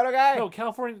 Colorado guy. No,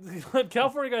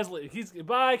 California guy's he's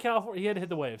bye California. He had to hit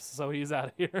the waves, so he's out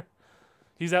of here.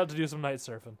 He's out to do some night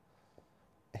surfing.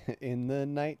 In the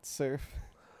night surf.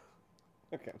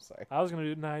 Okay, I'm sorry. I was gonna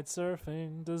do night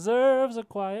surfing. Deserves a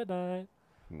quiet night.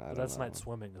 No, I But don't that's know. night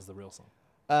swimming is the real song.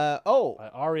 Oh,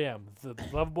 By REM, the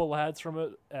lovable lads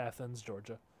from Athens,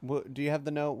 Georgia. do you have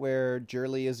the note where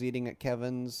Jurley is eating at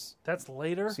Kevin's, That's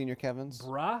later, Senior Kevin's?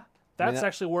 bruh. That's that-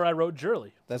 actually where I wrote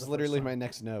Jurley. That's literally my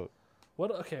next note.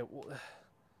 What? Okay.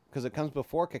 Because it comes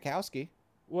before Kakowski.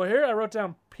 Well, here I wrote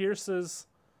down Pierce's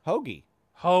Hoagie.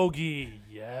 hoagie.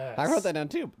 Yes. I wrote that down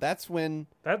too. That's when...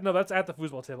 That's at the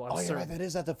foosball table. I'm Oh, you're certain. right. That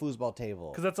is at the foosball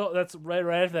table. Because that's right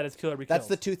after that. It's kill or be That's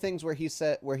the killed. two things where he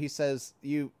says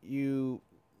you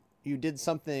did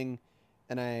something,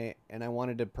 and I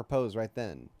wanted to propose right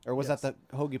then. Or was Yes. that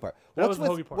the hoagie part? That was the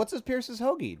hoagie part. What's Pierce's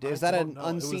hoagie? Is I that don't an know. It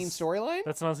unseen was- storyline?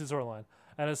 That's an unseen storyline,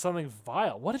 and it's something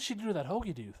vile. What did she do to that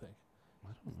hoagie? Do you think?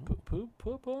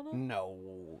 Poop on it?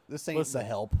 No, this ain't Listen. the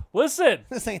help. Listen.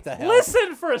 This ain't the help.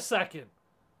 Listen for a second.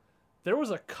 There was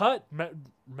a cut.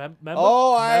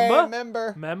 Oh, I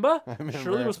remember. Remember? I remember.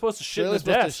 Shirley was supposed to shit Shirley in the was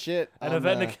supposed to desk. shit and on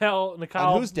Yvette the-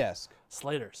 Nicole On whose desk?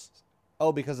 Slater's.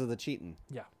 Oh, because of the cheating.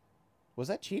 Yeah. Was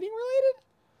that cheating related?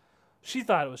 She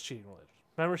thought it was cheating related.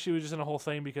 Remember, she was just in a whole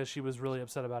thing because she was really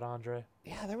upset about Andre.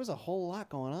 Yeah, there was a whole lot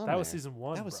going on. That was there. season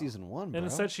 1. That was bro. season 1, bro. And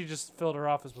instead, she just filled her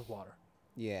office with water.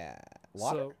 Yeah,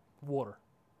 water. So, water.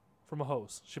 From a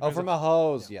hose. She Oh, brings from it- a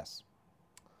hose. Yes.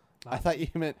 I thought you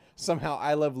meant somehow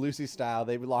I Love Lucy style.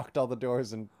 They locked all the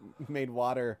doors and made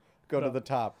water go to No. the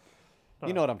top.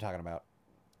 You know what I'm talking about.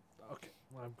 Okay.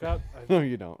 Well, I've got. No,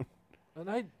 you don't.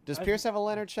 And Does Pierce have a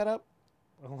Leonard shut up?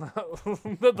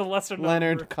 the lesser number.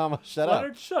 Leonard, comma, shut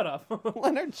Leonard, up. shut up.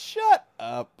 Leonard, shut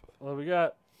up. What we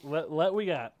got? We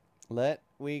got.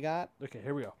 We got. Okay,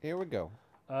 here we go. Here we go.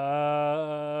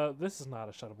 This is not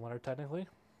a shut up Leonard technically.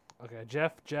 Okay,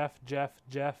 Jeff,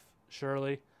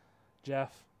 Shirley,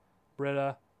 Jeff,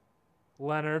 Britta,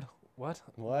 Leonard. What?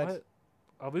 What?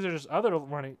 Oh, these are just other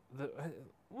running.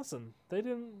 Listen, they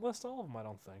didn't list all of them. I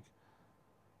don't think.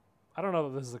 I don't know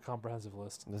that this is a comprehensive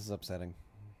list. This is upsetting.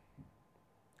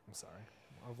 I'm sorry.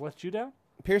 I've let you down.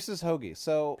 Pierce's hoagie.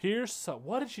 So, Pierce. So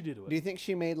what did she do to it? do you think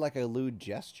she made like a lewd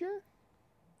gesture?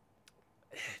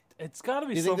 It's got to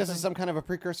be Do you something. think this is some kind of a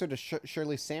precursor to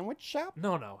Shirley's Sandwich Shop?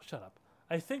 No, shut up.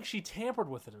 I think she tampered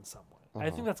with it in some way. I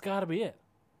Uh-huh. think that's got to be it.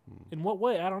 In what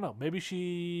way? I don't know. Maybe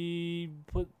she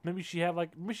had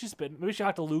like, maybe she spit, maybe she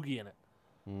hocked a loogie in it.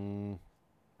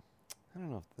 I don't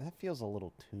know. That feels a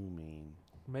little too mean.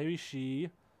 Maybe she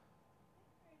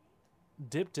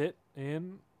dipped it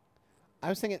in I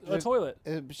was thinking a toilet.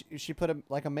 She put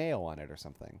a mayo on it or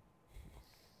something.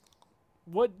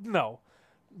 What? No.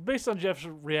 Based on Jeff's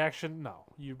reaction, no.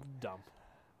 You dumb.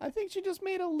 I think she just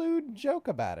made a lewd joke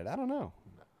about it. I don't know.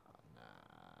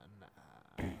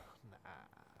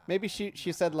 Maybe she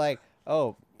said like,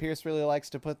 "Oh, Pierce really likes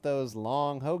to put those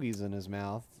long hoagies in his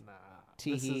mouth." Nah.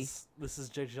 Tee-hee. This is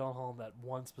Jake Gyllenhaal in that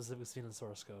one specific scene in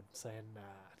Source Code saying nah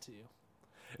to you.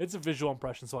 It's a visual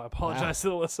impression, so I apologize to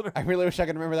the listener. I really wish I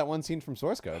could remember that one scene from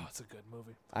Source Code. Oh, it's a good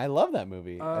movie. I love that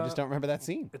movie. I just don't remember that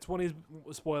scene. It's when he's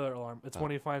spoiler alarm. It's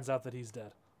when he finds out that he's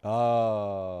dead.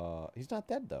 Oh, he's not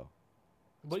dead though.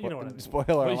 But you know what I mean. Spoiler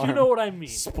But alarm. you know what I mean.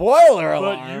 Spoiler But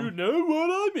alarm. you know what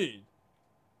I mean.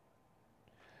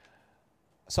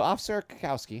 So Officer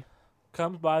Kakowski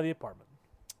Comes by the apartment.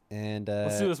 and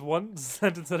Let's do this one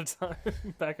sentence at a time,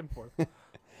 back and forth.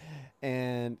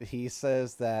 and he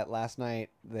says that last night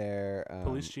their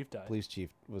Police chief died. Police chief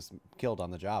was killed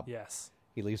on the job. Yes.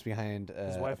 He leaves behind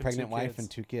His a wife and pregnant 2 wife kids. and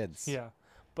 2 kids. Yeah.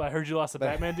 But I heard you lost a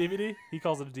Batman DVD. He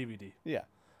calls it a DVD, Yeah.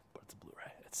 but it's a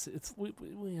Blu-ray. It's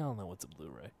we all know it's a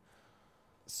Blu-ray.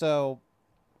 So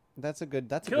that's a good.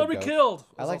 That's Kill or a be good. Goat. killed.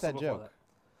 I was like also that before joke. that.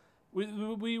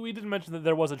 We didn't mention that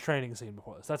there was a training scene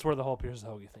before this. That's where the whole Pierce's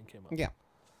hoagie thing came up. Yeah.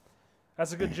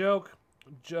 That's a good joke.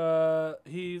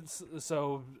 Annie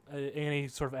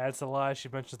sort of adds to the lie. She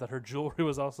mentions that her jewelry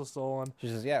was also stolen. She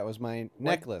says, "Yeah, it was my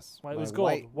necklace. It my was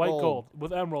gold, white gold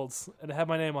with emeralds, and it had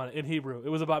my name on it in Hebrew. It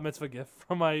was a bat mitzvah gift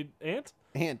from my aunt.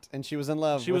 Aunt, and she was in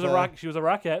love. She was with a rock. She was a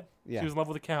rockette. Yeah. She was in love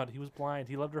with a count. He was blind.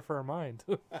 He loved her for her mind.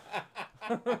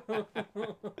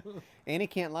 Annie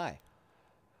can't lie.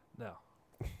 No.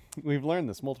 We've learned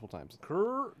this multiple times.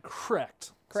 Correct.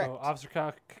 Correct. So Officer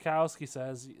Kakowski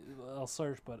says, "I'll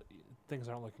search, but things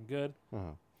aren't looking good.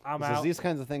 Uh-huh. I'm He says out." these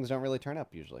kinds of things don't really turn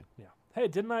up usually. Yeah. hey,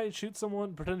 didn't I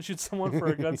pretend to shoot someone for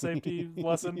a gun safety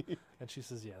lesson? And she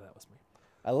says, yeah, that was me.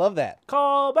 I love that.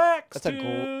 Callbacks That's a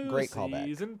to great callback.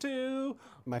 Season 2.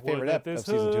 My favorite Look at ep of this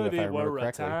season 2, if hoodie, I remember we're a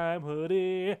correctly. time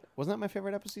hoodie. Wasn't that my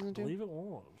favorite ep of season I 2? believe it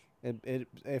was.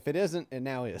 If it isn't, it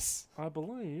now is. I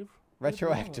believe.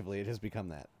 Retroactively, it has become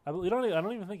that. I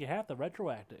don't even think you have to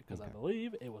retroact it, because I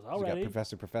believe it was You got already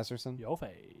Professorson. your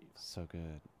fave. So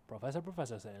good.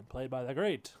 Professor Sam, played by the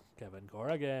great Kevin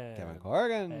Corrigan. Kevin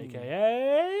Corrigan.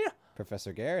 A.K.A.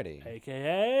 Professor Garrity.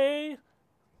 A.K.A.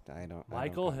 I don't.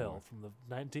 Michael I don't Hill from the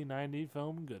 1990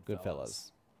 film Goodfellas.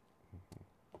 Goodfellas.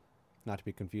 Not to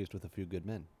be confused with A Few Good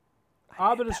Men.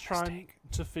 Abed is trying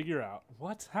to figure out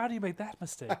what? How do you make that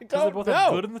mistake? I Because don't they both have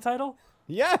know. good in the title?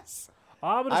 Yes.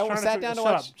 Abed is I trying sat to down to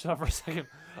shut watch- Up, shut up for a second.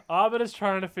 Abed is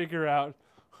trying to figure out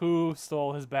who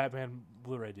stole his Batman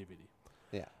Blu-ray DVD.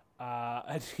 Yeah.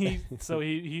 And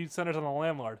he centers on the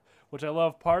landlord, which I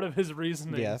love. Part of his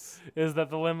reasoning Yes. is that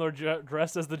the landlord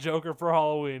dressed as the Joker for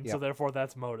Halloween, so Yep. therefore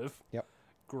that's motive. Yep.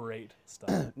 Great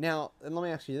stuff. Now, and let me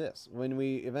ask you this: when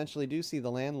we eventually do see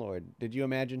the landlord, did you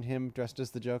imagine him dressed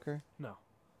as the Joker? No.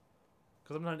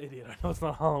 Because I'm not an idiot. I know it's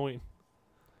not Halloween.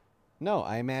 No,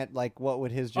 I meant like what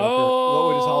would his Joker? What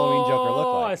would his Halloween Joker look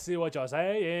I like? see what you're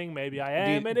saying. Maybe I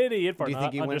Do you- am an idiot for do you think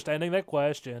not he went- understanding that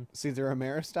question. Cesar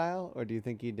Romero style, or do you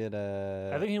think he did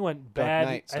a? I think he went Dark bad.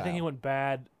 Knight I think he style. went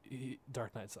bad.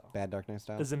 Dark Knight style. Bad Dark Knight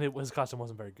style. As in his costume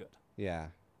wasn't very good. Yeah.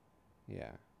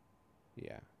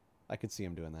 I could see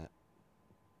him doing that.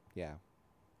 Yeah.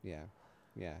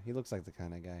 He looks like the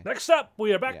kind of guy. Next up,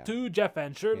 we are back Yeah. to Jeff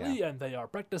and Shirley, Yeah. and they are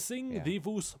practicing Yeah. the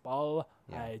foosball.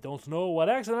 Yeah. I don't know what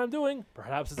accent I'm doing.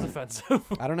 Perhaps it's offensive.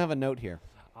 I don't have a note here.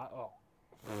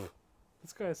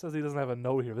 This guy says he doesn't have a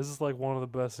note here. This is like one of the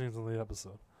best scenes in the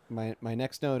episode. My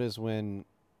next note is when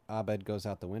Abed goes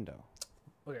out the window.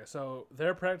 Okay, so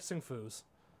they're practicing foos,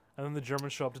 and then the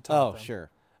Germans show up to taunt Oh, them. sure.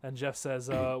 And Jeff says,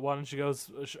 why don't you go,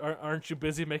 aren't you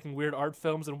busy making weird art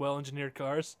films and well-engineered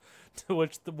cars? To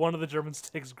which one of the Germans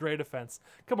takes great offense.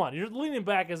 Come on, you're leaning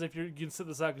back as if you can sit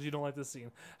this out because you don't like this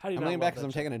scene. How do you I'm not leaning love back because that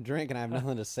I'm joke? taking a drink and I have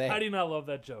nothing to say. How do you not love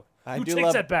that joke? I Who do takes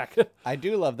love- that back? I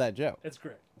do love that joke, It's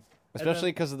great.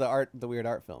 especially because of the weird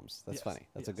art films. That's Yes, funny.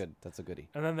 That's yes. That's a goodie.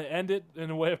 And then they end it in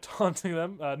a way of taunting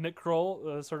them. Nick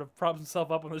Kroll sort of props himself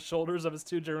up on the shoulders of his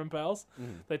two German pals.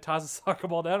 They toss a soccer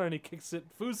ball down, and he kicks it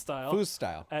foos style Foos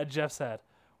style. at Jeff's head,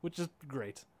 which is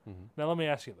great. Now let me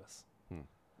ask you this.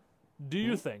 Do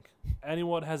you think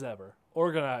anyone has ever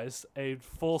organized a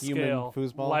full-scale,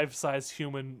 Human foosball? life-size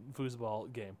human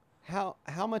foosball game? How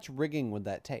much rigging would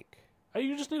that take?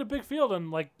 You just need a big field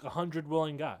and like 100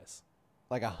 willing guys.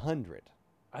 Like 100.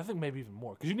 I think maybe even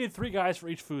more, because you need 3 guys for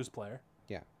each foos player.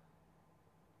 Yeah.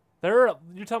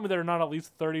 You tell me there are not at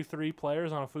least 33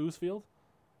 players on a foos field?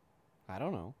 I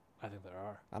don't know. I think there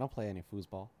are. I don't play any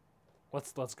foosball.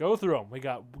 Let's go through them. We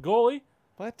got goalie.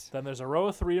 What? Then there's a row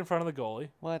of 3 in front of the goalie.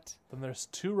 What? Then there's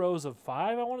 2 rows of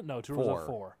 5. Two rows of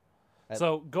 4. At-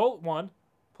 So goal 1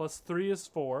 plus 3 is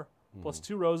 4. Plus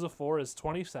 2 rows of 4 is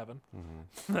 27.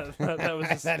 that was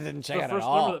just That didn't check the out at first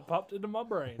all. number that popped into my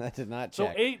brain. That did not So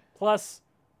check. 8 plus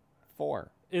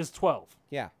 4. is 12.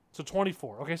 Yeah. So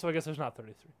 24. Okay, so I guess there's not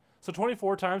 33. So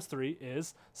 24 times 3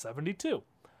 is 72.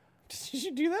 Did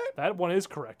you do that? That one is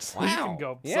correct. You Wow. can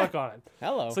go Yeah. suck on it.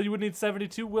 Hello. So you would need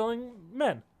 72 willing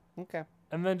men. Okay.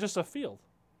 And then just a field.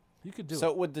 You could do So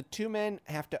it. would the 2 men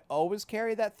have to always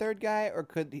carry that third guy, or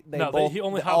could they No, both? he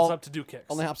only they hops all- up to do kicks.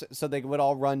 Only hops. So they would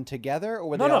all run together, or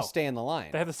would No, they all no. stay in the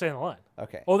line? They have to stay in the line.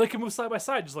 Okay. Oh, they can move side by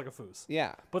side just like a foos.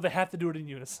 Yeah. But they have to do it in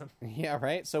unison. Yeah.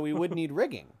 Right. So we would need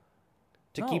rigging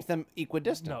to No. keep them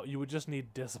equidistant. No, you would just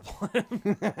need discipline.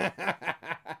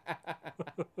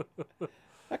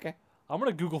 Okay. I'm going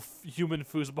to Google human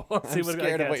foosball and see I'm what I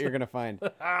scared of get. what you're gonna find.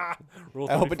 Rule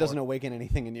I hope 34. it doesn't awaken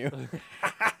anything in you.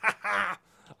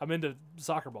 I'm into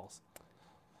soccer balls.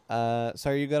 So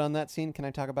are you good on that scene? Can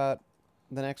I talk about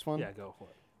the next one? Yeah, go for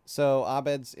it. So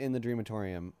Abed's in the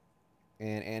Dreamatorium,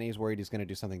 and Annie's worried he's going to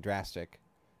do something drastic,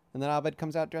 and then Abed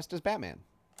comes out dressed as Batman.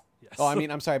 Yes. Oh, I mean,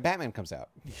 I'm sorry, Batman comes out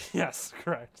yes,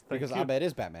 correct. Thank because you. Abed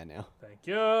is Batman now. Thank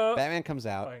you. Batman comes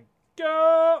out. Thank you.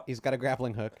 He's got a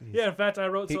grappling hook. Yeah, in fact, I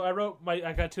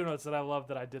got 2 notes that I love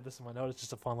that I did this in my note. It's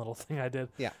just a fun little thing I did.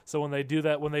 Yeah. So when they do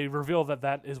that, when they reveal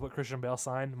that is what Christian Bale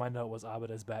signed, my note was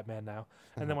Abed is Batman now.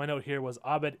 And then my note here was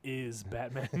Abed is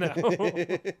Batman now.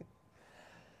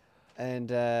 And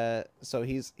so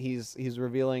he's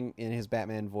revealing in his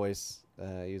Batman voice.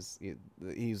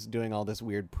 He's doing all this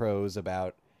weird prose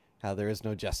about how there is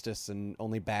no justice and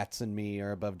only bats and me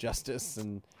are above justice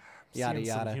and yada Seeing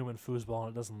yada. some human foosball and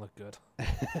it doesn't look good.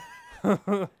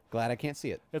 Glad I can't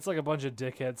see it. It's like a bunch of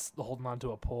dickheads holding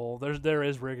onto a pole. There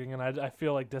is rigging, and I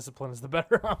feel like discipline is the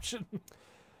better option.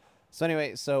 So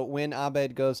anyway, so when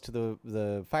Abed goes to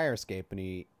the fire escape and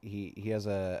he has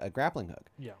a grappling hook.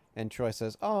 Yeah. And Troy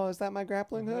says, "Oh, is that my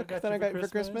grappling hook that I got you for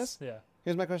Christmas?" Yeah.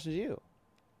 Here's my question to you.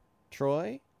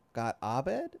 Troy got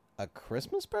Abed a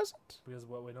Christmas present? Because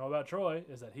what we know about Troy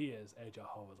is that he is a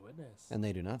Jehovah's Witness. And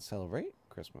they do not celebrate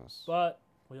Christmas. But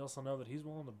we also know that he's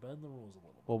willing to bend the rules a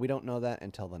little. Well, we don't know that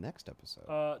until the next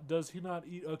episode. Does he not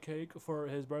eat a cake for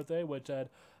his birthday, which had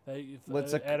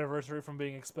What's a- anniversary from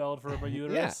being expelled from a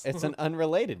uterus? Yeah, it's an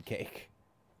unrelated cake.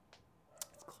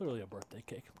 It's clearly a birthday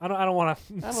cake. I don't want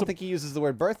to. I don't think he uses the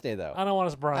word birthday, though. I don't want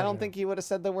to surprise. I don't you. think he would have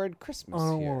said the word Christmas I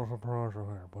don't here. want to surprise you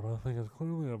here, but I think it's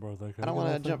clearly a birthday cake. I don't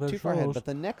want to jump too far ahead, but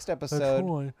the next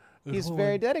episode, he's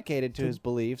very dedicated to his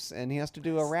beliefs, and he has to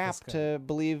do a rap to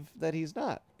believe that he's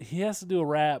not. He has to do a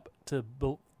rap to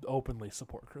openly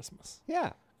support Christmas.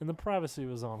 Yeah. In the privacy of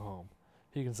his own home,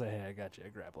 he can say, "Hey, I got you a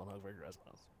grappling hook for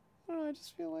Christmas." I don't know, I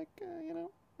just feel like,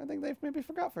 I think they maybe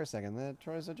forgot for a second that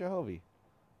Troy's a Jehovah.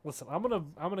 Listen, I'm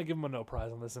gonna give him a no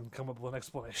prize on this and come up with an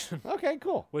explanation. Okay,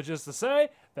 cool. Which is to say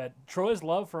that Troy's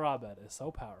love for Abed is so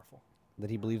powerful That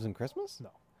he believes in Christmas?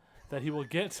 No. that he will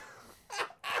get.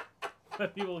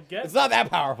 It's not that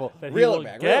powerful. That he Reel will it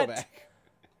back, get reel it back.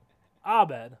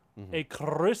 Abed a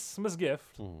Christmas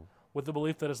gift with the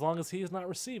belief that as long as he is not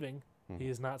receiving, he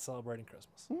is not celebrating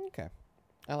Christmas. Okay.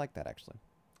 I like that, actually.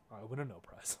 I win a no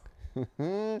prize.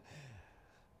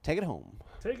 Take it home.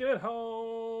 Taking it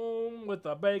home with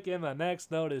the bacon. The next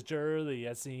note is Jerry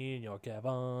at Senior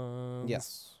Kevin.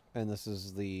 Yes. And this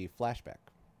is the flashback.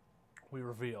 We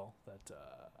reveal that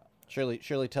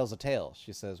Shirley tells a tale.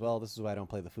 She says, "Well, this is why I don't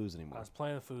play the foos I anymore." was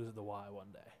playing the foos at the Y one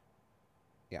day.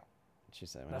 Yeah. She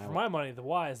said, Now, for my money, the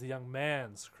Y is the Young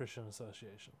Man's Christian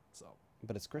Association. So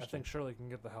but it's I Christian. think Shirley can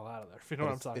get the hell out of there. If you know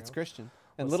what I'm talking It's about. Christian.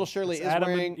 And Listen, little Shirley it's is Adam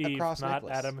wearing and Eve, a cross not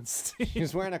necklace. Adam and Steve.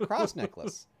 She's wearing a cross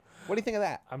necklace. What do you think of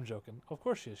that? I'm joking. Of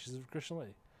course she is. She's a Christian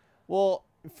lady. Well,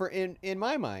 for in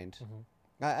my mind,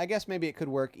 I guess maybe it could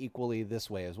work equally this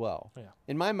way as well. Yeah.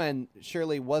 In my mind,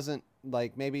 Shirley wasn't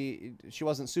like maybe she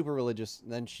wasn't super religious,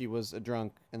 then she was a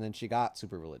drunk, and then she got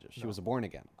super religious. She was a born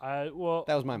again. That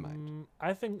was my mind.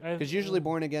 I think Because usually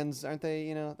born agains aren't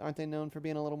they known for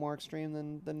being a little more extreme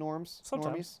than the norms?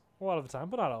 sometimes, Normies? a lot of the time,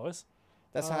 but not always.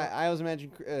 That's how I always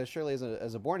imagine Shirley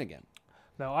as a born again.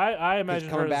 No, I imagine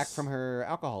Coming her back as- from her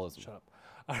alcoholism. Shut up.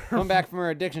 Coming back from her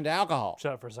addiction to alcohol.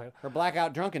 Shut up for a second. Her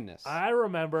blackout drunkenness. I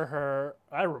remember her.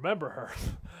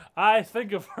 I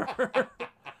think of her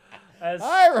as.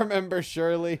 I remember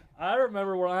Shirley. I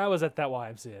remember when I was at that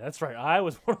YMCA. That's right. I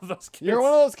was one of those kids. You're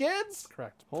one of those kids?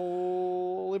 Correct.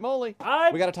 Holy moly.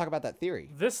 We got to talk about that theory.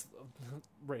 This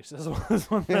racism is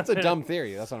one. It's a dumb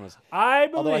theory. That's what I'm saying. I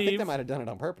believe. Although I think they might have done it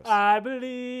on purpose. I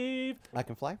believe I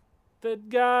can fly? that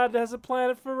God has a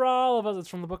planet for all of us. It's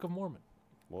from the Book of Mormon,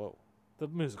 Whoa. the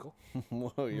musical.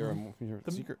 Whoa, you're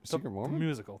a secret Mormon?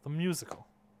 The musical.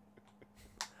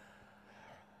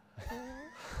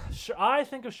 I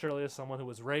think of Shirley as someone who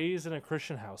was raised in a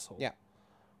Christian household. Yeah.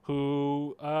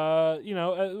 Who,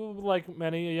 like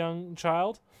many a young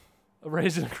child,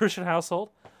 raised in a Christian household,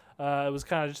 it was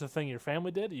kind of just a thing your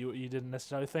family did. You didn't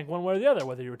necessarily think one way or the other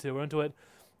whether you were too into it.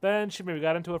 Then she maybe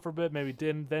got into it for a bit, maybe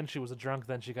didn't. Then she was a drunk.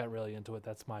 Then she got really into it.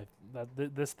 That's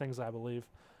this thing's I believe,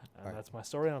 and Right. that's my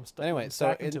story. And Anyway, I'm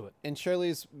so sticking to it. in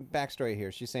Shirley's backstory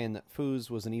here, she's saying that Foos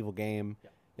was an evil game. Yeah.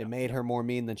 It made her more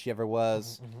mean than she ever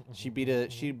was. She beat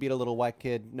a little white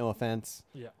kid. No offense.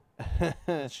 Yeah.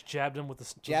 She jabbed him with the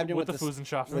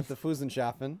Fusenschaffen. With the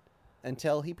Fusenschaffen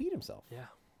until he peed himself. Yeah,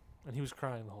 and he was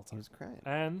crying the whole He time. was crying.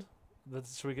 And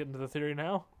should we get into the theory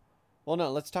now? Well,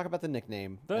 no, let's talk about the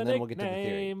nickname, The and then we'll get to the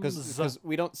theory. nicknames. Because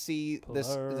we don't see this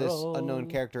Plural. unknown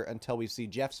character until we see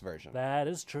Jeff's version. That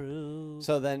is true.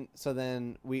 So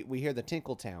then we hear the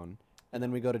Tinkletown, and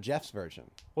then we go to Jeff's version.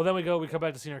 Well, then we come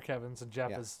back to Senior Kevin's, and Jeff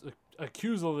Yeah. is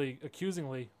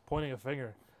accusingly pointing a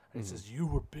finger, and he says, "You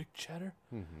were Big Cheddar,"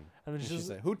 and then And she she says,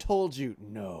 said, "Who told you?"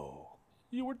 No.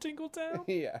 "You were Tinkletown."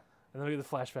 Yeah. And then we get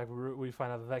the flashback. We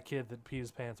find out that kid that peed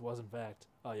his pants was in fact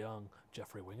a young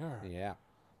Jeffrey Winger. Yeah.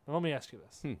 Now let me ask you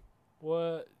this: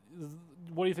 What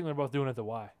do you think they're both doing at the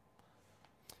Y?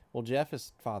 Well, Jeff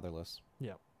is fatherless,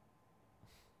 Yeah.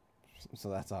 so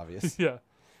that's obvious. Yeah.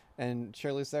 And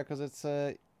Shirley's there because it's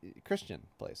a Christian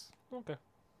place. Okay.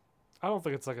 I don't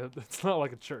think it's not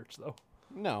like a church though.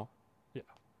 No. Yeah.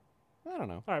 I don't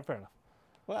know. All right, fair enough.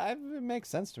 Well, it makes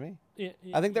sense to me. Yeah,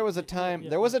 I think there was a time. yeah,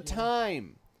 There was a yeah.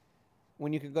 time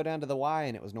when you could go down to the Y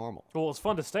and it was normal. Well, it's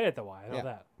fun to stay at the Y. I know Yeah.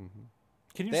 that.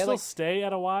 Can you They had, still like- stay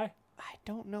at a Y? I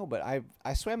don't know, but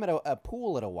I swam at a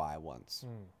pool at a Y once.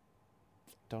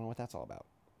 Don't know what that's all about.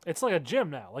 It's like a gym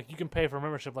now. Like you can pay for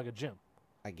membership like a gym.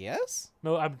 I guess.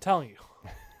 No, I'm telling you.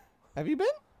 Have you been?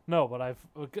 No, but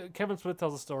Kevin Smith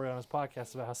tells a story on his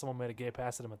podcast about how someone made a gay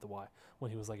pass at him at the Y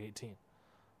when he was like 18.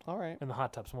 All right. In the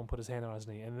hot tub, someone put his hand on his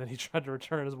knee, and then he tried to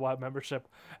return his Y membership.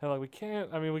 And like, we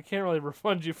can't really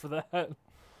refund you for that.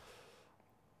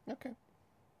 Okay.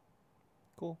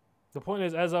 Cool. The point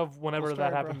is, as of whenever Cool story,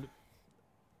 that happened,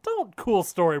 don't cool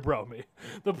story, bro. Me.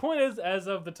 The point is, as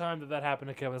of the time that happened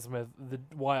to Kevin Smith, the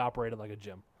Y operated like a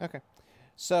gym. Okay.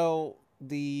 So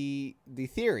the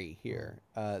theory here,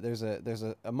 there's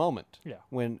a moment. Yeah.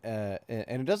 When and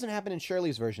it doesn't happen in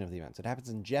Shirley's version of the events. It happens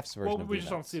in Jeff's version Well, of we the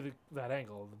just events. don't see that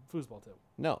angle of the foosball too.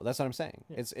 No, that's what I'm saying.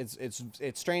 Yeah.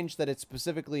 It's strange that it's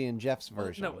specifically in Jeff's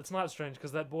version. No, it's not strange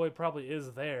because that boy probably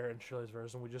is there in Shirley's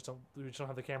version. We just don't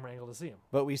have the camera angle to see him.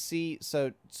 But we see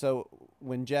so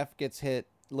when Jeff gets hit,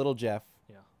 little Jeff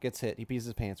gets hit, he pees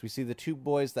his pants. We see the two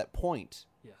boys that point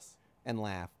Yes. and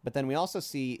laugh. But then we also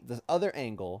see the other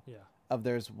angle Yeah. of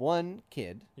there's one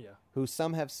kid Yeah. who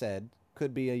some have said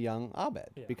could be a young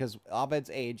Abed Yeah. because Abed's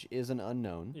age is an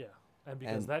unknown. Yeah. And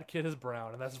because And- that kid is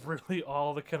brown, and that's really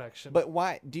all the connection. But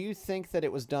why do you think that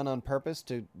it was done on purpose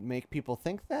to make people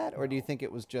think that, or do you think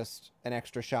it was just an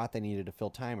extra shot they needed to fill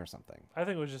time or something? I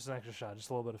think it was just an extra shot, just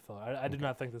a little bit of filler. I did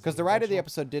not think this Because was the writer of the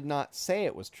intentional. episode did not say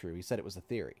it was true. He said it was a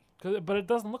theory. But it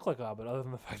doesn't look like Abed, other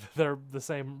than the fact that they're the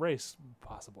same race,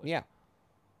 possibly. Yeah.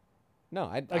 No,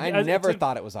 I Like, never to-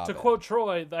 thought it was Abed. To quote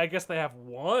Troy, I guess they have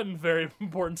one very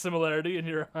important similarity in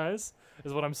your eyes,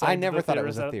 is what I'm saying. I to never the thought it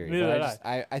was theorists a out- theory. Neither But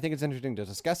did I think it's interesting to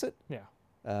discuss it. Yeah.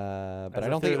 But As I a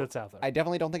don't theory think that's out there. I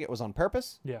definitely don't think it was on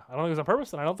purpose. Yeah. I don't think it was on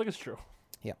purpose, and I don't think it's true.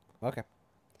 Yeah. Okay.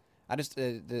 I just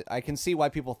I can see why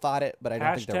people thought it, but I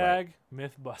don't think they're right. Hashtag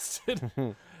myth busted.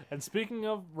 And speaking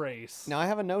of race. Now I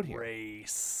have a note here.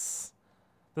 Race.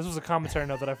 This was a commentary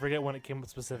note that I forget when it came up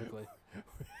specifically.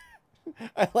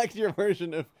 I liked your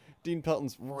version of Dean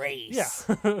Pelton's race.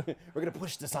 Yeah. We're gonna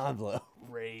push this envelope.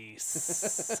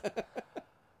 Race.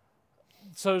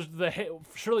 So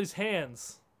Shirley's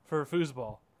hands for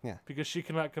foosball. Yeah. Because she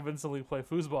cannot convincingly play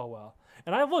foosball well.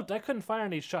 And I looked, I couldn't find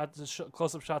any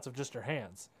close-up shots of just her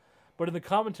hands. But in the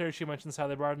commentary, she mentions how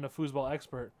they brought in a foosball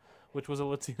expert, which was a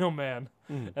Latino man,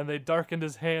 and they darkened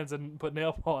his hands and put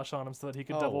nail polish on him so that he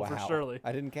could double for Shirley.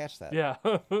 I didn't catch that. Yeah.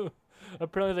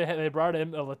 Apparently they brought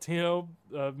in a Latino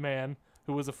man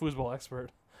who was a foosball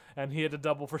expert, and he had to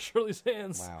double for Shirley's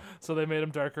hands. Wow. So they made him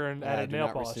darker and I added do nail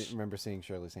not polish. remember seeing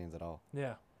Shirley's hands at all.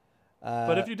 Yeah.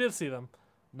 But if you did see them,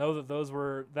 know that those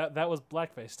were that was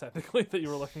blackface technically that you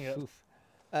were looking at.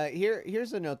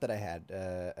 Here's a note that I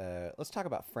had. Let's talk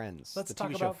about Friends. Let's the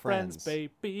talk TV show about Friends,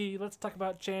 baby. Let's talk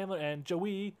about Chandler and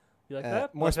Joey. You like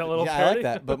that? More Like that little yeah, I parody? like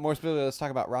that. But more specifically, let's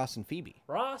talk about Ross and Phoebe.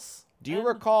 Ross. Do you and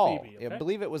recall? Phoebe, I okay?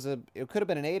 believe it could have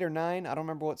been an 8 or 9. I don't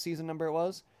remember what season number it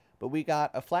was. But we got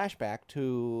a flashback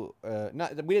to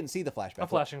we didn't see the flashback. A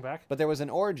flashing back. But there was an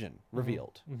origin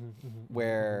revealed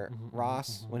where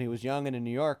Ross, when he was young and in New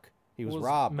York, he was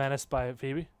robbed, menaced by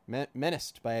Phoebe.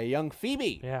 menaced by a young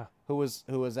Phoebe, Yeah. who was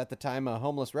at the time a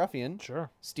homeless ruffian,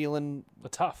 Sure. stealing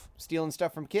Tough.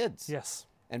 stuff from kids. Yes.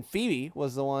 And Phoebe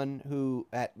was the one who,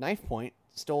 at knife point,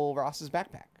 stole Ross's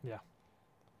backpack. Yeah.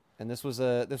 And this was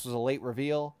a late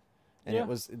reveal, and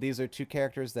Yeah. these are two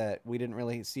characters that we didn't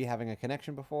really see having a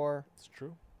connection before. It's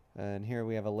true. And here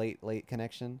we have a late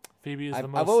connection. Phoebe is I've the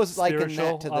most always likened that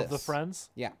spiritual to of the this. friends.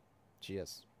 Yeah, she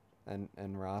is.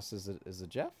 And Ross is a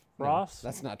Jeff? No, Ross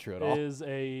that's not true at all. Is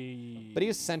a But he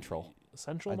is central,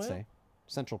 central I'd man. say.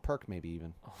 Central perk, maybe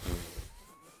even.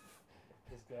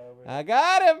 This guy over here. I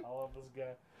got him. I love this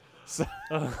guy. So,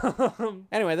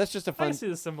 anyway, that's just a I fun. can see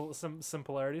the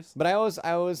similarities. But I always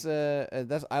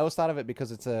thought of it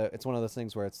because it's one of those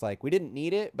things where it's like we didn't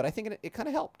need it, but I think it kind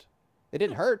of helped. It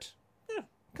didn't hurt. Yeah.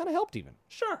 Kind of helped even.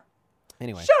 Sure.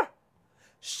 Anyway.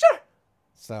 Sure.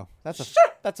 So that's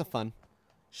a fun.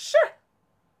 Sure.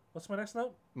 What's my next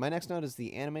note? My next note is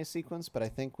the anime sequence, but I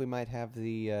think we might have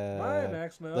the My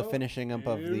next note the finishing up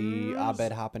of the is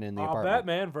Abed hopping in the apartment.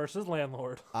 Batman versus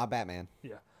landlord. Batman.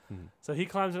 Yeah. So he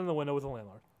climbs into the window with the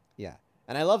landlord. Yeah.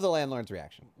 And I love the landlord's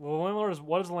reaction. Well, the landlord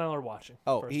what is the landlord watching?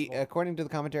 Oh, first he of all? according to the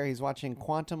commentary, he's watching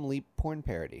Quantum Leap porn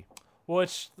parody.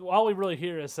 Which all we really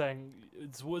hear is saying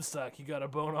it's Woodstock. You got to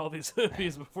bone all these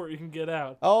hippies before you can get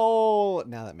out. Oh,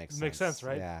 now that makes sense. Makes sense,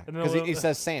 right? Yeah. And then Because the- he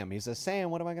says Sam. He says, Sam,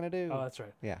 what am I going to do? Oh, that's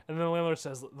right. Yeah. And then the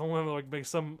landlord makes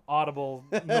some audible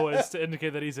noise to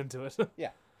indicate that he's into it.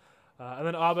 Yeah. And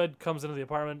then Abed comes into the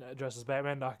apartment dressed as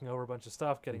Batman, knocking over a bunch of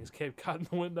stuff, getting his cape caught in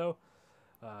the window.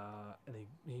 And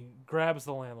he grabs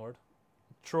the landlord,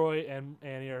 Troy and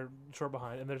Annie are short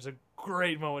behind, and there's a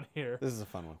great moment here This is a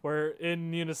fun one. where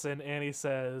in unison Annie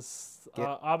says,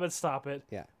 Abed, stop it.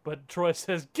 Yeah. But Troy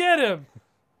says, get him!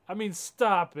 I mean,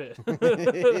 stop it.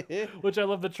 Which I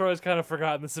love that Troy's kind of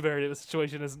forgotten the severity of the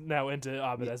situation is now into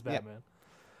Abed as Batman.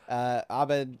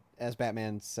 Abed as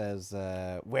Batman says,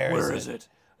 Where is it?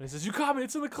 And he says, you caught me,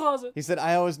 it's in the closet. He said,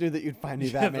 I always knew that you'd find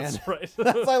me, Batman. That's right.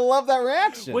 I love that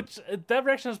reaction. Which, that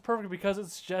reaction is perfect because it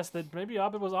suggests that maybe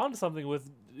Abed was onto something with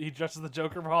he dresses the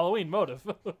Joker for Halloween motive.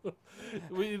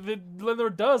 The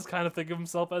landlord does kind of think of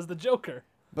himself as the Joker.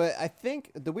 But I think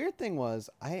the weird thing was,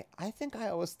 I think I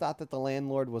always thought that the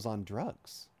landlord was on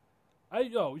drugs.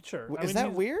 Sure. Is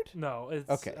that weird? No. It's,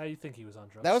 Okay. I think he was on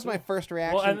drugs. That was my first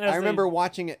reaction. Well, and as I remember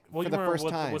watching it for the first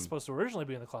what time. was supposed to originally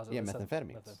be in the closet. Yeah, They said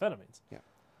methamphetamines. Methamphetamines. Yeah.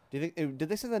 Did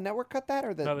they say the network cut that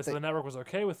or No, they said the network was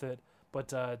okay with it, but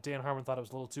Dan Harmon thought it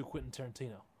was a little too Quentin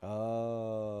Tarantino.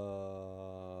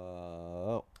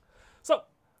 Oh. So,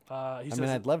 he says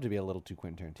I'd love to be a little too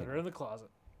Quentin they're Tarantino. in the closet.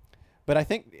 But I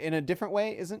think in a different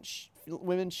way, isn't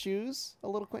women's shoes a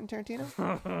little Quentin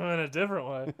Tarantino? In a different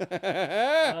way.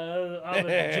 On the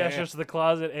gestures to the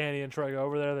closet, Annie and Troy go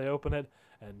over there. They open it,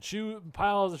 and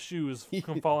piles of shoes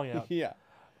come falling out. Yeah.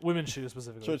 Women's shoes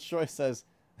specifically. So Troy says,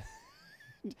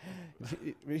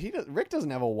 Rick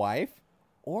doesn't have a wife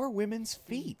or women's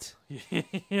feet.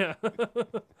 Yeah.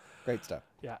 Great stuff.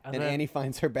 Yeah. And then Annie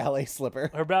finds her ballet slipper.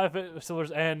 her ballet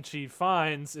slippers, and she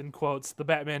finds, in quotes, the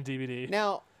Batman DVD,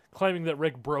 Now, claiming that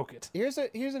Rick broke it. here's an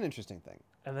interesting thing.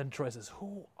 And then Troy says,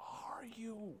 "Who are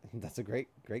you?" That's a great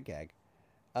gag.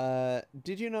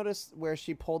 Did you notice where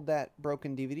she pulled that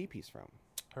broken DVD piece from?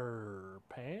 Her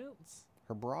pants?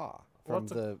 Her bra from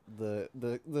What's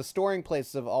the storing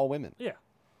place of all women. Yeah.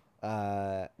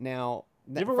 Now,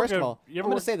 ever first work of a- all, you I'm ever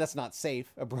going to work- say that's not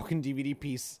safe. A broken DVD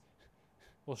piece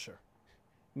Well, sure.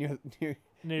 near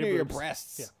Near your boobs.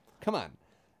 breasts. Yeah. Come on.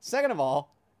 Second of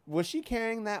all, was she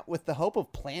carrying that with the hope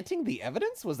of planting the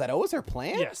evidence? Was that always her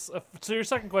plan? Yes. To your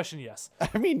second question, yes.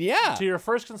 I mean, yeah. To your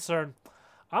first concern,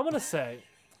 I'm going to say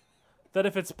that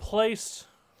if it's placed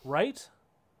right,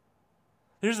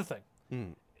 here's the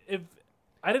thing. If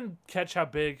I didn't catch how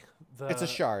big It's a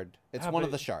shard. It's how one of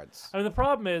big- the shards. I mean, the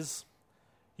problem is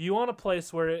you want a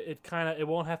place where it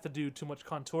won't have to do too much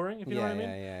contouring, if you know what I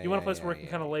mean. You want a place where it can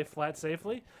kind of lay flat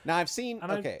safely. Now I've seen.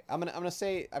 And Okay, I'm gonna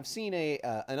say I've seen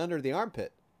an under the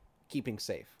armpit keeping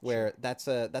safe where that's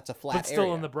a flat But still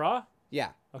area. in the bra?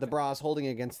 Yeah, the bra's holding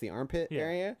against the armpit Yeah,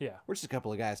 area. yeah. We're just a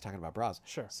couple of guys talking about bras.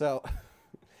 Sure. So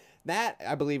that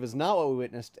I believe is not what we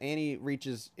witnessed. Annie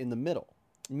reaches in the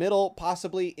middle,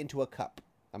 possibly into a cup.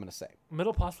 I'm gonna say.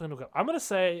 Middle possibly into a cup. I'm gonna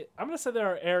say there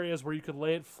are areas where you could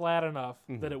lay it flat enough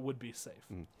that it would be safe.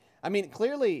 I mean,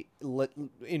 clearly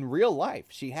in real life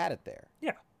she had it there.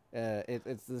 Yeah.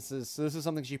 This is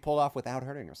something she pulled off without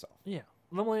hurting herself. Yeah.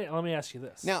 Let me ask you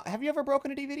this. Now, have you ever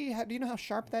broken a DVD? Do you know how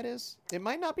sharp that is? It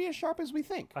might not be as sharp as we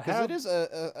think because have. it is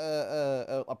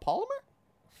a polymer.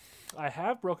 I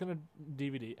have broken a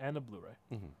DVD and a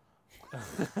Blu-ray.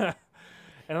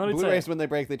 And let me Blu-rays, tell when they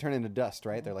break, they turn into dust,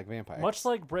 right? They're like vampires. you, much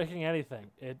like breaking anything,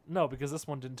 because this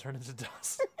one didn't turn into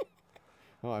dust.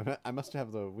 Oh, I must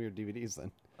have the weird DVDs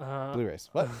then. Blu-rays.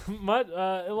 What?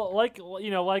 like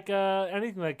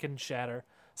anything that can shatter.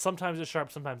 Sometimes it's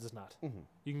sharp, sometimes it's not.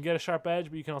 You can get a sharp edge,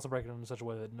 but you can also break it in such a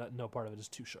way that no part of it is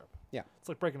too sharp. Yeah. It's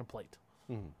like breaking a plate.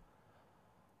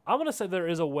 I'm gonna say there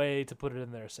is a way to put it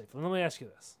in there safely. Let me ask you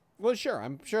this: Well, sure.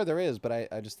 I'm sure there is, but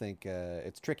I just think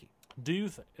it's tricky. do you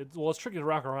think? It's tricky to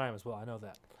rock a rhyme as well. I know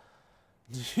that.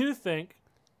 Do you think?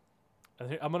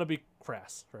 I'm gonna be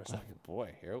crass for a second.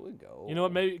 Boy, here we go. You know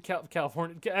what? Maybe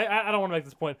California. I don't want to make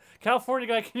this point. California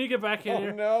guy, can you get back in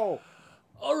here? No.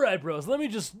 All right, bros. Let me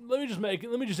just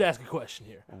ask a question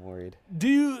here. I'm worried. Do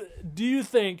you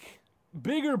think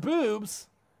bigger boobs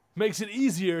makes it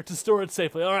easier to store it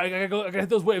safely? All right, I gotta hit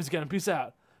those waves again. Peace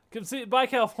out. See, bye,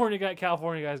 California guy.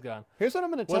 California guy's gone. Here's what I'm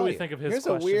going to What tell do you. we think of his Here's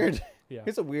question? a weird. Yeah.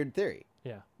 Here's a weird theory.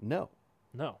 Yeah. No,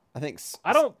 No. I think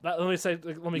I don't. Let me say.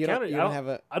 Let me You don't- counter. you I don't have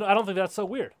a- I don't think that's so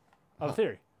weird of a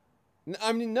theory.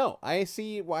 I mean, no. I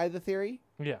see why the theory.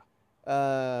 Yeah.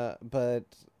 But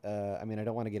I mean, I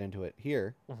don't want to get into it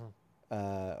here.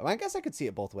 I guess I could see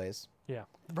it both ways. Yeah.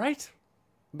 Right.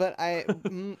 But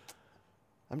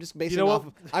I'm just basing know it off.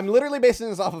 what? I'm literally basing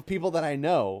this off of people that I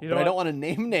know, You know but I what? don't want to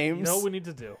name names. You know what we need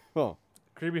to do? Oh.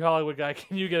 Creepy Hollywood guy,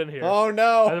 can you get in here? Oh And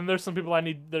no! then there's some people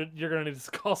you're gonna need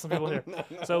to call some people here.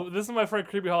 So this is my friend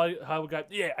Creepy Hollywood guy.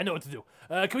 Yeah, I know what to do.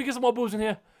 Can we get some more boobs in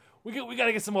here? We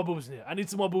gotta get some more boobs in here. I need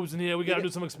some more boobs in here. We gotta do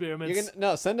some experiments.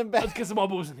 No, send him back. Let's get some more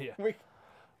boobs in here.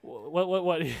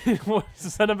 What?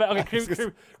 Send him back. Okay,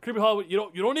 creepy Hollywood.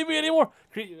 You don't need me anymore.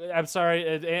 I'm sorry.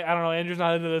 I don't know. Andrew's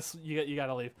not into this. You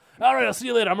gotta leave. All right. I'll see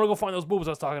you later. I'm gonna go find those boobs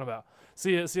I was talking about.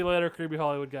 See you later, creepy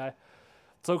Hollywood guy.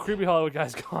 So creepy Hollywood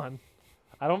guy's gone.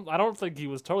 I don't think he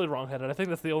was totally wrong-headed. I think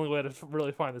that's the only way to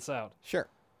really find this out. Sure.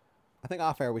 I think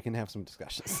off air we can have some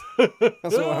discussions. That's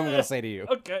what I'm gonna say to you.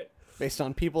 Okay. Based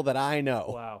on people that I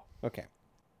know. Wow. Okay.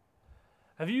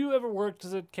 Have you ever worked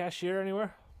as a cashier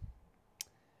anywhere?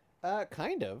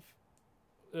 Kind of.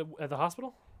 At the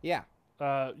hospital? Yeah.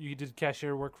 You did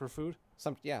cashier work for food?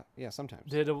 Yeah, sometimes.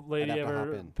 Did a lady I'd have to hop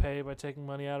ever in. pay by taking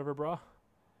money out of her bra?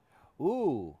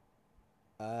 Ooh.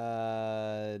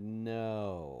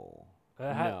 No.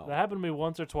 That happened to me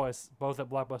once or twice, both at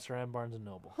Blockbuster and Barnes and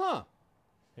Noble. Huh.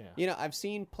 Yeah. You know, I've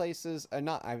seen places,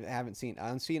 I've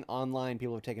seen online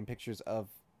people have taken pictures of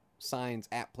signs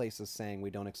at places saying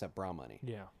we don't accept bra money.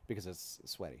 Yeah. Because it's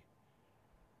sweaty.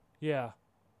 Yeah.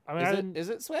 I mean, Is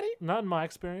it sweaty? not in my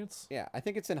experience. Yeah, I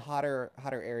think it's in hotter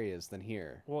areas than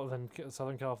here. Well, then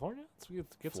Southern California? It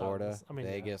gets hot. Florida, I mean,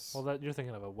 Vegas. Yeah. Well, you're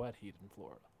thinking of a wet heat in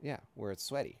Florida. Yeah, where it's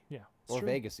sweaty. Yeah. Or true.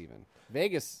 Vegas even.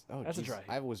 Vegas, oh That's a geez, dry heat.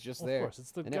 I was just Well, there. Of course,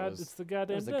 it's the and goddamn it was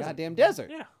the desert. goddamn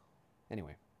desert. Yeah.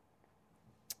 Anyway.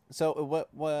 So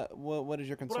what is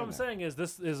your concern? What I'm there? saying is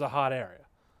this is a hot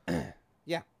area.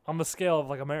 Yeah. On the scale of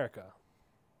like America,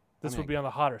 this would be on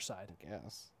the hotter side. I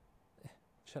guess.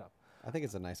 Shut up. I think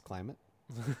it's a nice climate.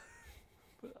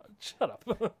 Shut up.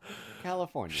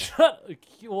 California. Shut.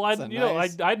 Well, It's a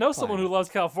nice I know someone who climate. loves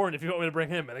California. If you want me to bring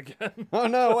him in again. Oh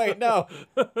no! Wait, no.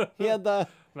 He had the.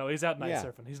 No, he's out night Yeah.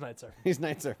 surfing. He's night surfing. He's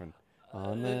night surfing.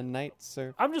 On the night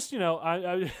surf. I'm just,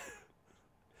 I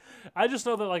I just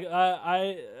know that like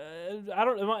I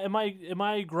don't am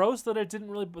I gross that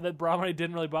that bra money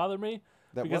didn't really bother me?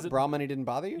 That Because what, bra money didn't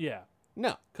bother you? Yeah,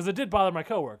 No. because it did bother my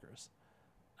coworkers.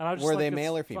 And I was just Were like, they it's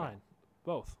male or female? Fine,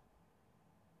 both.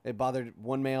 It bothered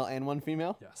one male and one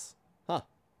female? Yes. Huh.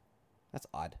 That's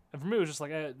odd. And for me, it was just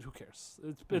like, who cares?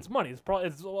 It's money. It's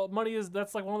probably money is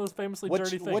that's like one of those famously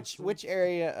dirty things. Which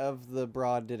area of the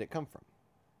bra did it come from?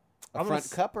 A I'm front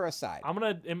gonna cup or a side? I'm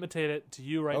gonna imitate it to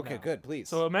you right now. Okay, good, please.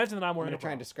 So imagine that I'm I'm wearing gonna a try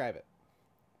bra. and describe it.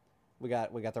 We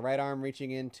got the right arm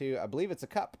reaching into, I believe it's a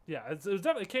cup. Yeah, it was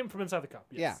definitely it came from inside the cup.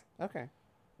 Yes. Yeah. Okay.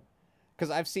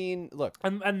 Because I've seen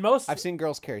I've seen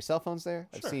girls carry cell phones there.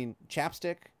 I've Sure. seen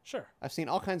chapstick. Sure. I've seen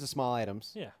all kinds of small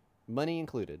items. Yeah. Money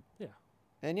included. Yeah.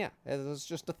 And yeah, it was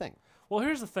just a thing. Well,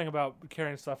 here's the thing about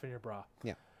carrying stuff in your bra.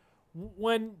 Yeah.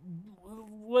 When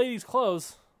ladies'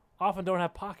 clothes often don't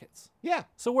have pockets, Yeah.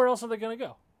 so where else are they gonna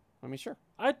go? I mean, sure.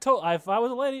 If I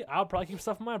was a lady, I would probably keep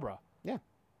stuff in my bra. Yeah.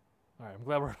 All right, I'm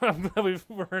glad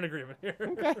we're in agreement here.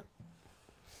 Okay.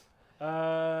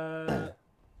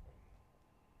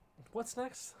 What's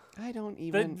next? I don't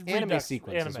even. Anime Redux,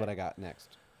 sequence is anime. what I got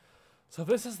next. So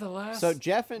this is the last. So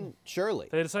Jeff and Shirley.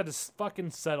 They decided to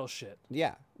fucking settle shit.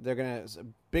 Yeah, they're gonna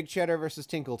Big Cheddar versus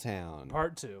Tinkletown.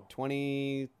 Part 2. The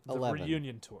 2011.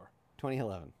 reunion tour.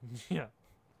 2011. Yeah.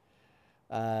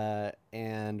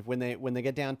 And when they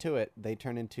get down to it, they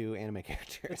turn into anime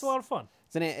characters. It's a lot of fun.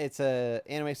 It's a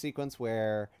anime sequence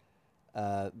where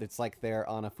it's like they're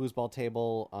on a foosball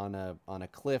table on a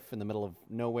cliff in the middle of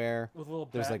nowhere. With little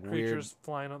There's bat like creatures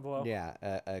flying on below. Yeah,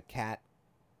 a cat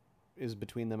is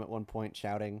between them at one point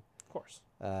shouting. Of course.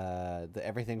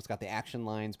 Everything's got the action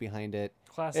lines behind it.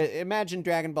 Classic. Imagine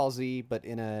Dragon Ball Z, but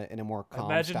in a more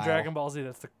calm Imagine style. Dragon Ball Z.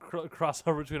 That's the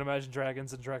crossover between Imagine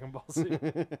Dragons and Dragon Ball Z.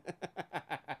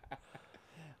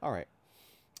 All right,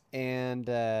 and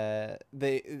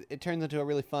it turns into a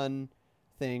really fun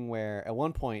thing where at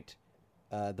one point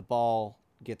the ball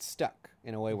gets stuck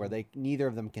in a way where neither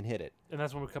of them can hit it. And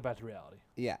that's when we come back to reality.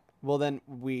 Yeah. Well, then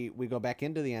we go back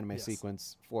into the anime Yes.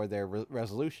 sequence for their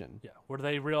resolution. Yeah, where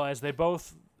they realized they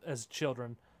both, as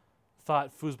children,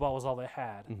 thought foosball was all they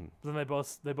had. Mm-hmm. But then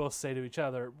they both say to each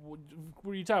other, "What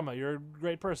are you talking about? You're a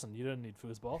great person. You didn't need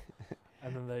foosball."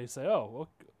 And then they say, "Oh,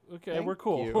 okay, Thank we're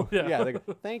cool." you. Yeah. They go,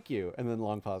 thank you, and then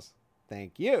long pause.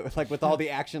 Thank you. Like with all the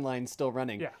action lines still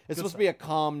running. Yeah, It's good supposed to be a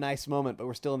calm, nice moment, but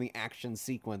we're still in the action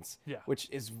sequence. Yeah. Which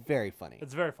is very funny.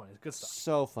 It's very funny. It's good stuff.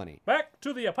 So funny. Back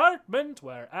to the apartment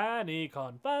where Annie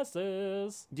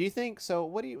confesses Do you think so?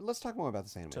 Let's talk more about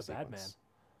this anime to sequence.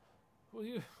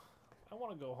 Batman. Well, I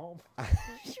want to go home,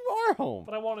 You are home.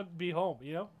 but I want to be home.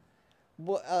 You know.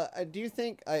 Well, do you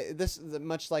think this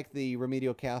much like the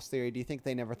remedial chaos theory? Do you think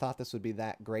they never thought this would be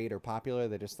that great or popular?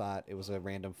 They just thought it was a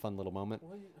random, fun little moment,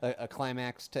 a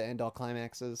climax to end all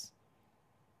climaxes.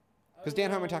 Because Dan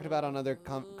Harmon talked about on other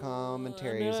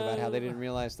commentaries about how they didn't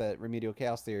realize that remedial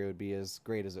chaos theory would be as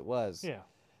great as it was. Yeah.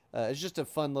 It's just a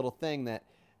fun little thing that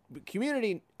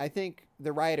Community, I think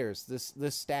the writers,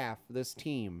 this staff, this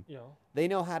team, they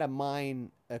know how to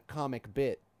mine a comic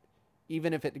bit,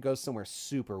 even if it goes somewhere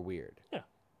super weird.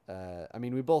 Yeah. I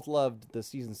mean, we both loved the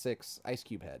season 6 Ice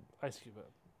Cube head. Ice Cube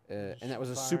head. And that was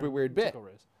a super weird bit.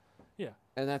 Yeah.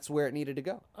 And that's where it needed to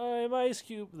go. I'm Ice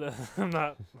Cube. I'm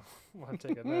not. I'm going to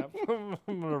take a nap. I'm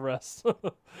going to rest.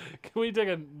 Can we take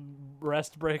a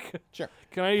rest break? Sure.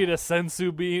 Can I eat a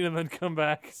sensu bean and then come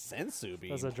back? Sensu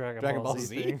bean? That's a Dragon Ball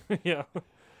Z thing. Yeah.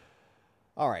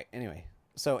 All right. Anyway,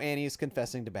 so Annie's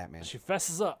confessing to Batman. She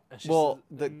fesses up. And she well,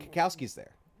 says, Kukowski's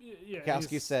there. Yeah,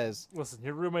 Kukowski says, listen,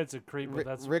 your roommate's a creep, but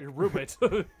that's Rick, your roommate.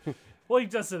 Well, he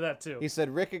just said that, too. He said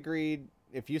Rick agreed.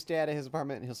 If you stay out of his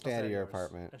apartment, he'll stay out of your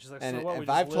apartment. And she's like, and so what, if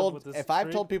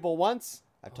I've told people once,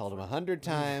 I've told them 100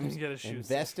 times.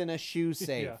 Invest in a shoe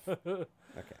safe. Okay.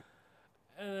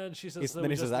 And then she says, then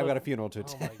he says, I've got a funeral to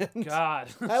attend. Oh my God.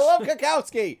 I love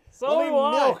Kukowski. So Let me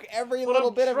milk every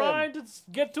little bit of him. I'm trying to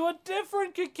get to a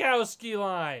different Kukowski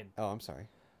line. Oh, I'm sorry.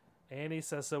 Annie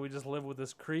says, so we just live with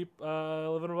this creep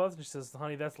living above. And she says,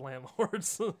 honey, that's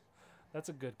landlords. That's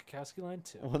a good Kukowski line,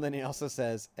 too. Well, then he also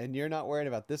says, and you're not worried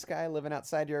about this guy living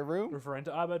outside your room? Referring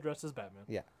to Abed dressed as Batman.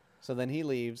 Yeah. So then he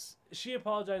leaves. She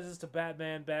apologizes to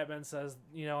Batman. Batman says,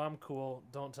 I'm cool.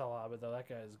 Don't tell Abed, though. That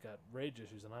guy's got rage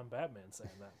issues, and I'm Batman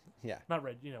saying that. Yeah. Not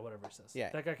rage, whatever he says. Yeah.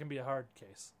 That guy can be a hard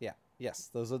case. Yeah. Yes,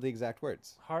 those are the exact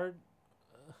words. Hard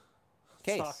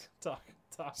case. Talk.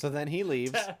 So then he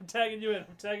leaves. I'm tagging you in.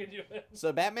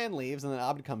 So Batman leaves, and then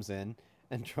Abed comes in,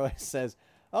 and Troy says,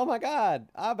 oh my God,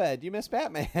 Abed, you miss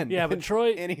Batman. Yeah, but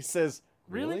Troy... And he says,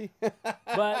 really?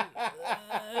 But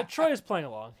Troy is playing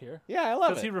along here. Yeah, I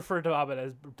love it. Because he referred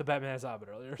to Batman as Abed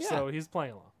earlier, so he's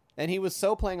playing along. And he was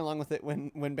so playing along with it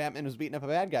when Batman was beating up a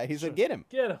bad guy. He said, get him.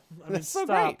 Get him. I mean, That's so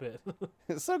stop great. it.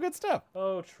 It's so good stuff.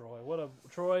 Oh, Troy.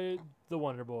 Troy the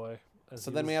Wonder Boy. So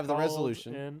then we have the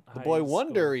resolution. The Boy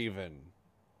Wonder even.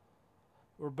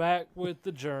 We're back with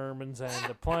the Germans and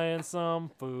they're playing some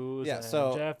foos. Yeah, and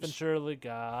so Jeff and Shirley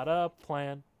got a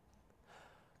plan.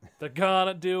 They're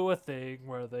gonna do a thing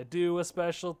where they do a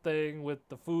special thing with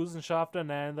the foos and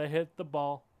Shofton and they hit the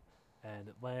ball and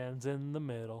it lands in the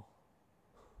middle.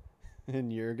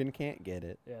 And Jurgen can't get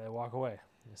it. Yeah, they walk away.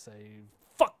 They say,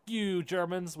 fuck you,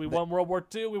 Germans. We won World War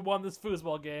II. We won this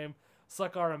foosball game.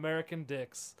 Suck our American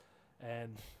dicks.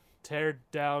 And tear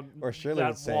down or Shirley that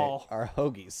would say, wall. Our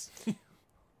hoagies.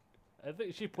 I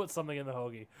think she put something in the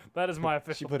hoagie. That is my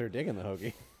official. She put her dick in the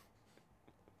hoagie.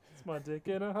 It's my dick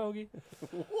in a hoagie.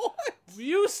 What?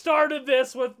 You started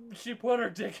this with she put her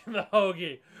dick in the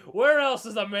hoagie. Where else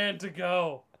is a man to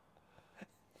go?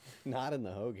 Not in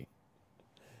the hoagie.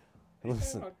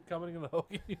 Listen. Coming in the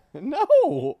hoagie. No.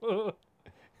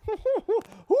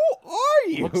 Who are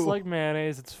you? Looks like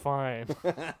mayonnaise. It's fine.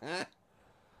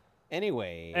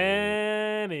 Anyway.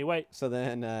 So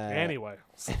then. Anyway.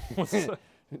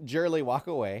 Jurley walk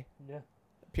away. Yeah.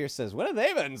 Pierce says, "When have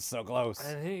they been so close?"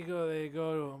 And they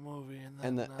go to a movie,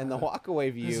 and the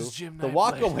walkaway view. This is Jim the Nightblade.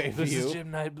 walkaway view. This is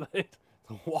Jim Nightblade.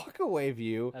 The walkaway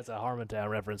view. That's a Harmontown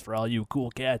reference for all you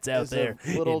cool cats out there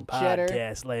little in cheddar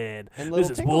podcast land. and This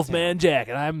is Tingletown. Wolfman Jack,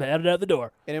 and I'm headed out the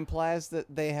door. It implies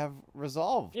that they have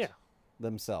resolved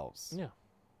themselves. Yeah.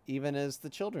 Even as the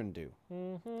children do.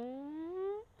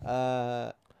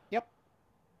 Mm-hmm. Yep.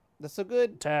 That's so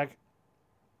good. Tag.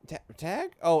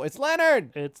 Tag? Oh, it's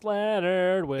Leonard. It's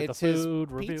Leonard with It's a his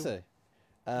food review. pizza.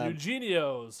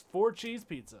 Eugenio's 4-cheese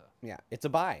pizza. Yeah, it's a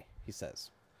buy, he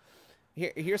says.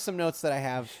 Here's some notes that I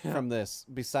have from this,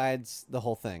 besides the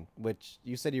whole thing, which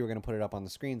you said you were going to put it up on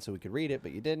the screen so we could read it,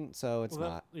 but you didn't, so it's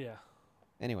not. Yeah.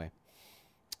 Anyway,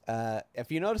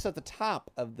 if you notice at the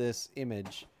top of this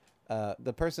image,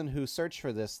 the person who searched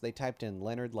for this, they typed in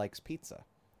Leonard likes pizza.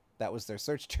 That was their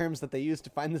search terms that they used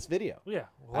to find this video. Yeah.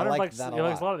 Leonard likes that he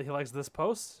likes a lot of it. He likes this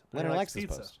post. Leonard likes pizza.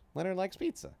 this post. Leonard likes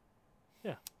pizza.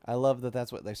 Yeah. I love that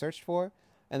that's what they searched for.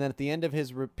 And then at the end of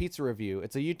his pizza review,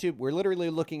 it's a YouTube. We're literally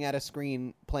looking at a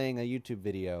screen playing a YouTube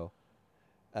video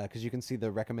because you can see the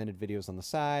recommended videos on the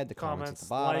side, the comments at the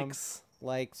bottom,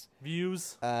 likes,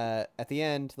 views. At the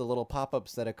end, the little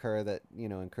pop-ups that occur that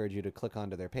encourage you to click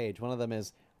onto their page. One of them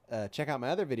is check out my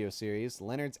other video series,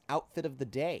 Leonard's Outfit of the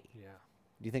Day. Yeah.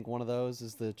 Do you think one of those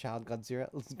is the child Godzilla?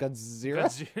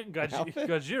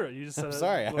 Godzilla. You just said I'm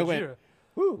sorry, I went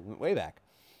way back.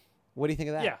 What do you think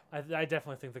of that? Yeah, I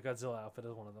definitely think the Godzilla outfit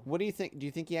is one of them. What do you think? Do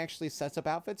you think he actually sets up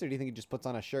outfits, or do you think he just puts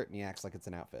on a shirt and he acts like it's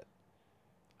an outfit?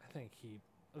 I think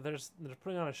there's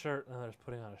putting on a shirt and there's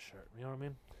putting on a shirt. You know what I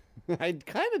mean? I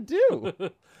kind of do.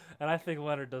 And I think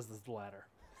Leonard does this latter.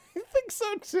 I think so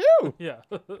too. Yeah.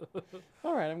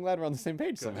 All right, I'm glad we're on the same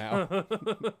page somehow.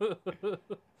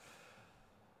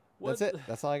 That's it.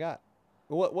 That's all I got.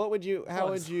 What would you? How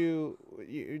Plugs. would you?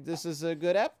 This is a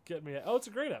good ep. Get me. Oh, it's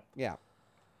a great ep. Yeah.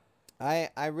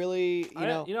 I really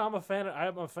I'm a fan.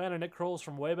 I'm a fan of Nick Kroll's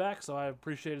from way back, so I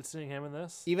appreciated seeing him in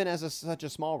this. even as such a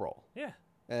small role. Yeah.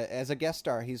 As a guest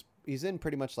star, he's in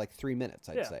pretty much like 3 minutes,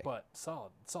 I'd say. But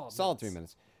solid. Solid 3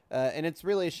 minutes. And it's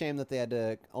really a shame that they had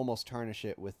to almost tarnish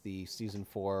it with the season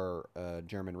 4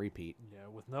 German repeat. Yeah,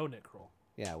 with no Nick Kroll.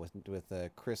 Yeah, with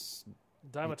Chris.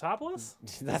 Diamantopoulos?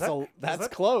 That's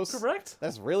close. Correct?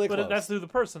 That's really close. But that's who the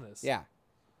person is. Yeah,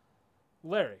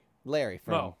 Larry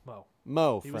from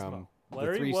Mo. He from was Mo. the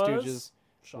Larry Three was Stooges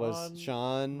was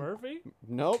Sean Murphy?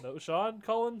 Nope. No, Sean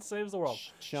Cullen saves the world.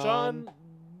 Sean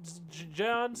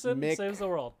Johnson Mick- saves the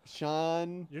world.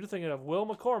 Sean. You're thinking of Will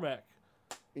McCormack.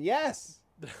 Yes.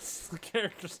 That's the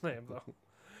character's name, though.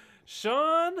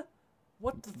 Sean.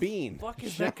 What the Bean. fuck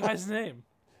is that guy's name?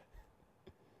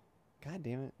 God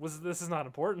damn it. This is not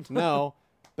important. No,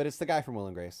 but it's the guy from Will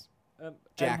and Grace.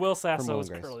 Jack and Will from Will Sasso and is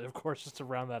Grace. Curly, of course, just to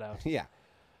round that out. Yeah.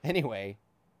 Anyway,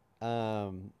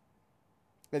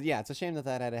 but yeah, it's a shame that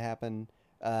had to happen.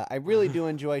 I really do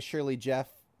enjoy Shirley Jeff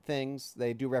things.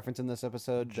 They do reference in this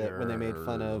episode that when they made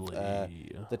fun of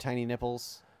the tiny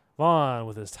nipples. Vaughn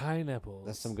with his tiny nipples.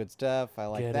 That's some good stuff. I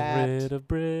like Getting that. rid of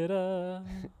Britta.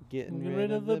 Getting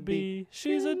rid of the B.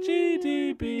 She's a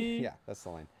GDB. Yeah, that's the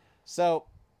line. So,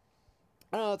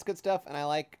 I don't know, it's good stuff, and I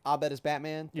like Abed as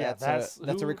Batman. Yeah, that's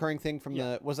a who- recurring thing from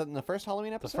was it in the first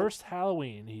Halloween The episode? first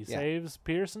Halloween, he saves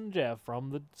Pierce and Jeff from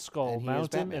the Skull And he is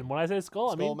Mountain. Batman. And when I say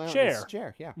skull, I mean Mountain chair. is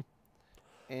chair, yeah.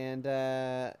 And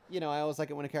I always like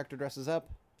it when a character dresses up.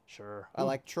 Sure. I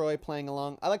like Troy playing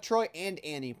along. I like Troy and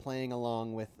Annie playing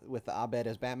along with the Abed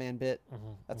as Batman bit.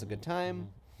 That's a good time.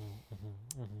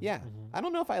 Yeah, I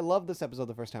don't know if I loved this episode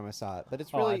the first time I saw it, but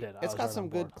it's really I did. I it's was got right some on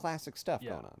good board. classic stuff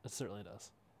Yeah, going on. it certainly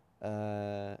does.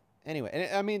 Anyway,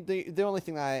 and I mean the only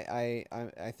thing I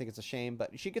think it's a shame,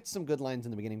 but she gets some good lines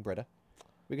in the beginning, Britta.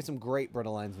 We get some great Britta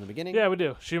lines in the beginning. Yeah, we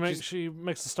do. She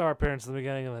makes a star appearance in the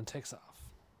beginning and then takes off.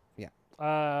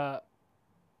 Yeah.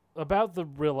 About the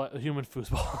real human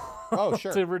foosball. Oh,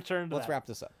 sure. To return to Let's that. wrap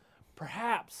this up.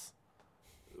 Perhaps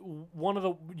one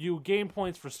of you gain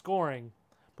points for scoring,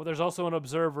 but there's also an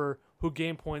observer who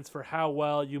gain points for how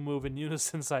well you move in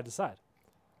unison side to side.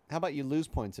 How about you lose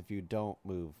points if you don't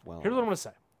move well? Here's what I'm going to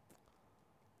say.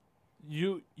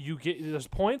 You get there's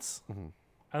points, and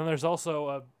then there's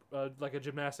also a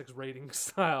gymnastics rating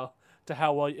style to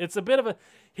how well it's a bit of a.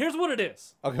 Here's what it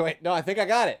is. Okay, wait. No, I think I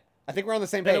got it. I think we're on the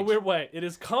same page. In a weird way, it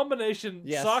is combination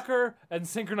soccer and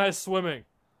synchronized swimming.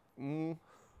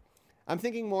 I'm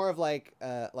thinking more of like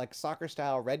soccer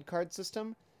style red card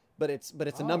system, but it's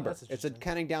a number. That's It's a interesting.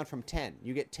 counting down from 10.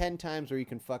 You get 10 times where you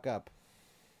can fuck up,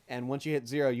 and once you hit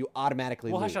 0, you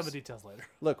automatically We'll lose. hash out the details later.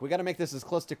 Look, we got to make this as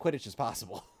close to Quidditch as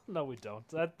possible. No, we don't.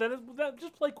 That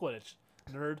just play Quidditch,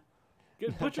 nerd.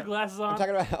 Put your glasses on. I'm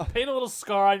talking about how. Paint a little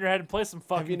scar on your head and play some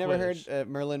fucking. Have you never Quidditch. heard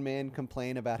Merlin Mann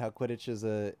complain about how Quidditch is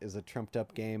a trumped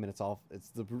up game and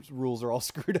the rules are all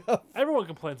screwed up? Everyone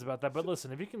complains about that, but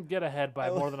listen, if you can get ahead by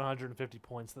more than 150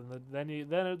 points, then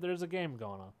there's a game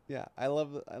going on. Yeah, I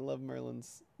love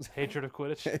Merlin's Hatred of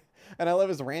Quidditch. and I love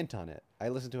his rant on it. I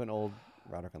listened to an old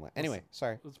Roderick Online. Anyway,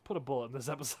 sorry. Let's put a bullet in this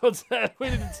episode's head. We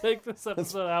need to take this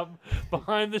episode out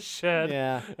behind the shed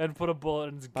and put a bullet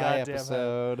in his Bye goddamn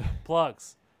episode. head.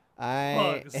 Plugs.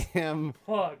 I Plugs. am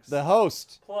Plugs. the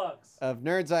host Plugs. of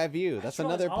Nerd's Eye View. That's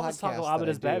another I'll just talk podcast. about that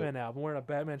as I do. Batman now. I've been wearing a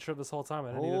Batman shirt this whole time. I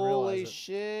didn't even Holy realize it.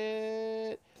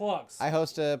 shit! Plugs. I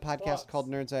host a podcast Plugs. called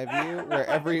Nerd's Eye View, where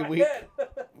every week,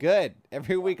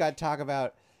 every week I talk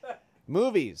about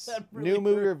movies, That really new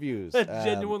movie hurt. reviews. That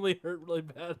genuinely hurt really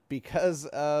bad. Because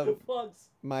of Plugs.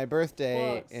 my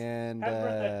birthday Plugs. and Happy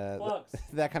birthday. Plugs.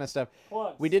 that kind of stuff.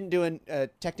 Plugs. We didn't do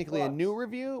technically a Plugs. new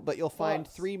review, but you'll find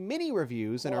Plugs. 3 mini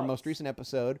reviews in our Plugs. most recent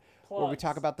episode where we Plugs.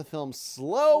 talk about the film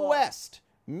Slow Plugs. West,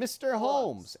 Mr.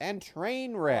 Holmes, and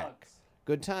Trainwreck. Plugs.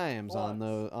 Good times Plugs.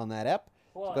 on that ep.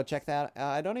 So go Plugs. check that.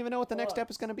 I don't even know what the next Plugs.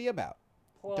 ep is going to be about.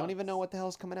 Plugs. Don't even know what the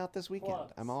hell's coming out this weekend.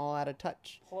 Plugs. I'm all out of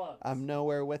touch. Plugs. I'm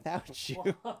nowhere without you.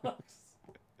 Plugs.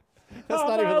 That's I'm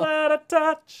not even. out of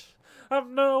touch.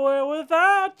 I'm nowhere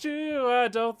without you. I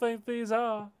don't think these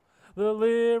are the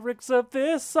lyrics of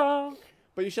this song.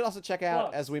 But you should also check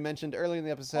out, Plugs. as we mentioned earlier in the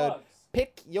episode, Plugs.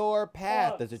 Pick Your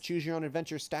Path. Plugs. That's a choose your own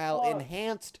adventure style Plugs.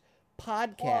 enhanced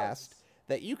podcast Plugs.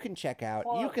 that you can check out,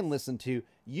 you Plugs. can listen to,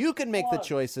 you can make the Plugs.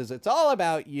 choices. It's all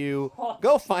about you. Plugs.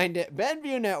 Go find it.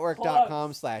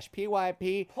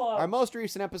 BenviewNetwork.com/PYP. Plugs. Our most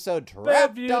recent episode,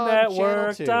 Trapped on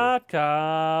Channel 2.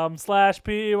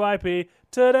 BenviewNetwork.com/PYP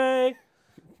today.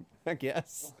 I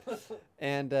guess.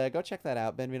 And go check that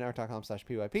out,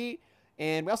 BenviewNetwork.com/PYP.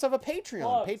 And we also have a Patreon,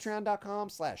 Plugs.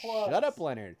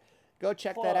 patreon.com/ShutUpLeonard. Go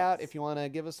check that out if you want to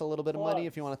give us a little bit of money.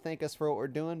 If you want to thank us for what we're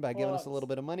doing by giving us a little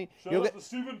bit of money. Shout out to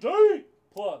Stephen D.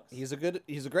 Plugs. He's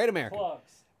a great American.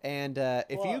 Plugs. And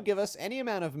if you give us any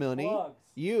amount of money, Plugs.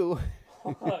 you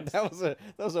that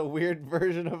was a weird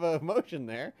version of a motion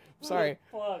there. Sorry.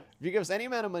 Plugs. If you give us any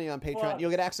amount of money on Patreon, Plugs.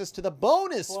 you'll get access to the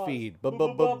bonus feed. Bonus.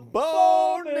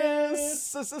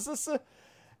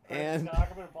 And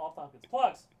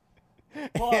Plugs.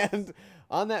 and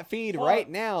on that feed right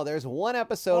now, there's one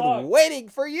episode Plugs. waiting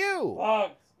for you.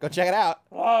 Plugs. Go check it out.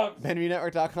 Plugs.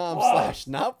 BenviewNetwork.com/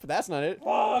 nope, that's not it.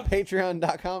 Plugs.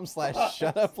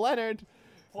 Patreon.com/shutupleonard.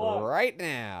 Plugs. Right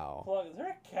now. Plug. Is there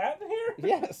a cat in here?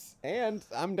 Yes, and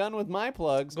I'm done with my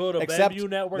plugs. Go to except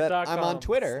BenviewNetwork.com that I'm on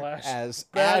Twitter as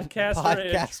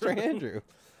Podcaster Andrew.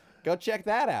 Go check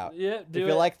that out. Yeah, if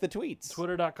you like the tweets.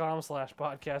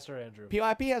 Twitter.com/PodcasterAndrew.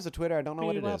 PYP has a Twitter. I don't know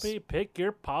what it is. PYP, pick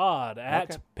your pod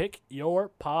at Okay. Pick Your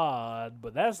Pod.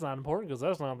 But that's not important because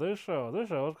that's not this show. This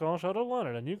show is called Shut Up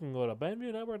Leonard, and you can go to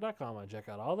BenviewNetwork.com and check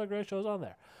out all the great shows on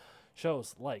there.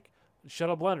 Shows like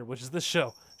Shut Up Leonard, which is this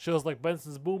show. Shows like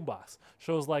Benson's Boombox.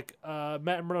 Shows like Matt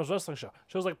and Bruno's Wrestling Show.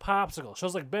 Shows like Popsicle.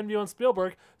 Shows like Benview and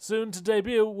Spielberg, soon to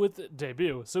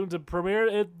soon to premiere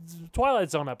its Twilight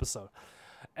Zone episode.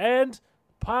 And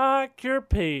Pick Your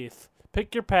Path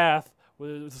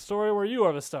with a story where you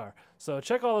are the star. So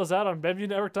check all those out on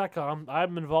BenviewNetwork.com.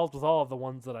 I'm involved with all of the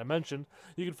ones that I mentioned.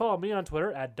 You can follow me on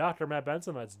Twitter at Dr. Matt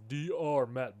Benson. That's Dr.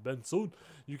 Matt Benson.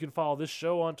 You can follow this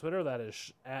show on Twitter. That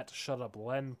is at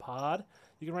ShutUpLenPod.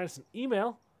 You can write us an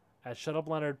email at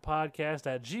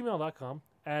ShutUpLeonardPodcast@gmail.com.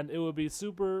 And it would be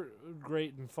super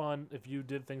great and fun if you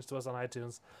did things to us on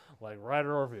iTunes, like write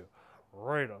a review,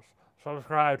 rate us,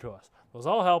 subscribe to us. Those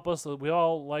all help us. We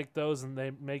all like those, and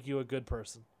they make you a good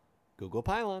person. Google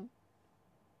Pylon.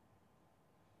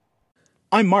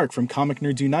 I'm Mark from Comic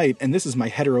Nerds Unite, and this is my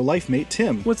hetero life mate,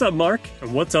 Tim. What's up, Mark?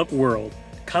 And what's up, world?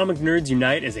 Comic Nerds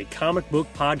Unite is a comic book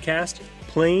podcast,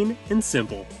 plain and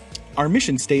simple. Our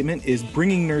mission statement is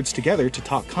bringing nerds together to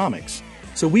talk comics.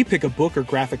 So we pick a book or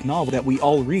graphic novel that we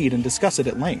all read and discuss it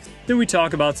at length. Then we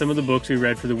talk about some of the books we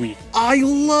read for the week. I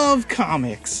love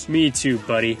comics! Me too,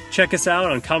 buddy. Check us out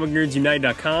on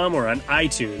comicnerdsunite.com or on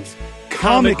iTunes.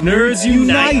 Comic Nerds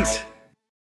Unite!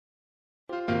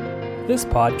 This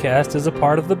podcast is a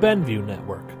part of the Benview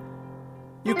Network.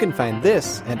 You can find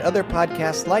this and other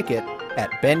podcasts like it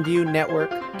at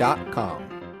BenviewNetwork.com.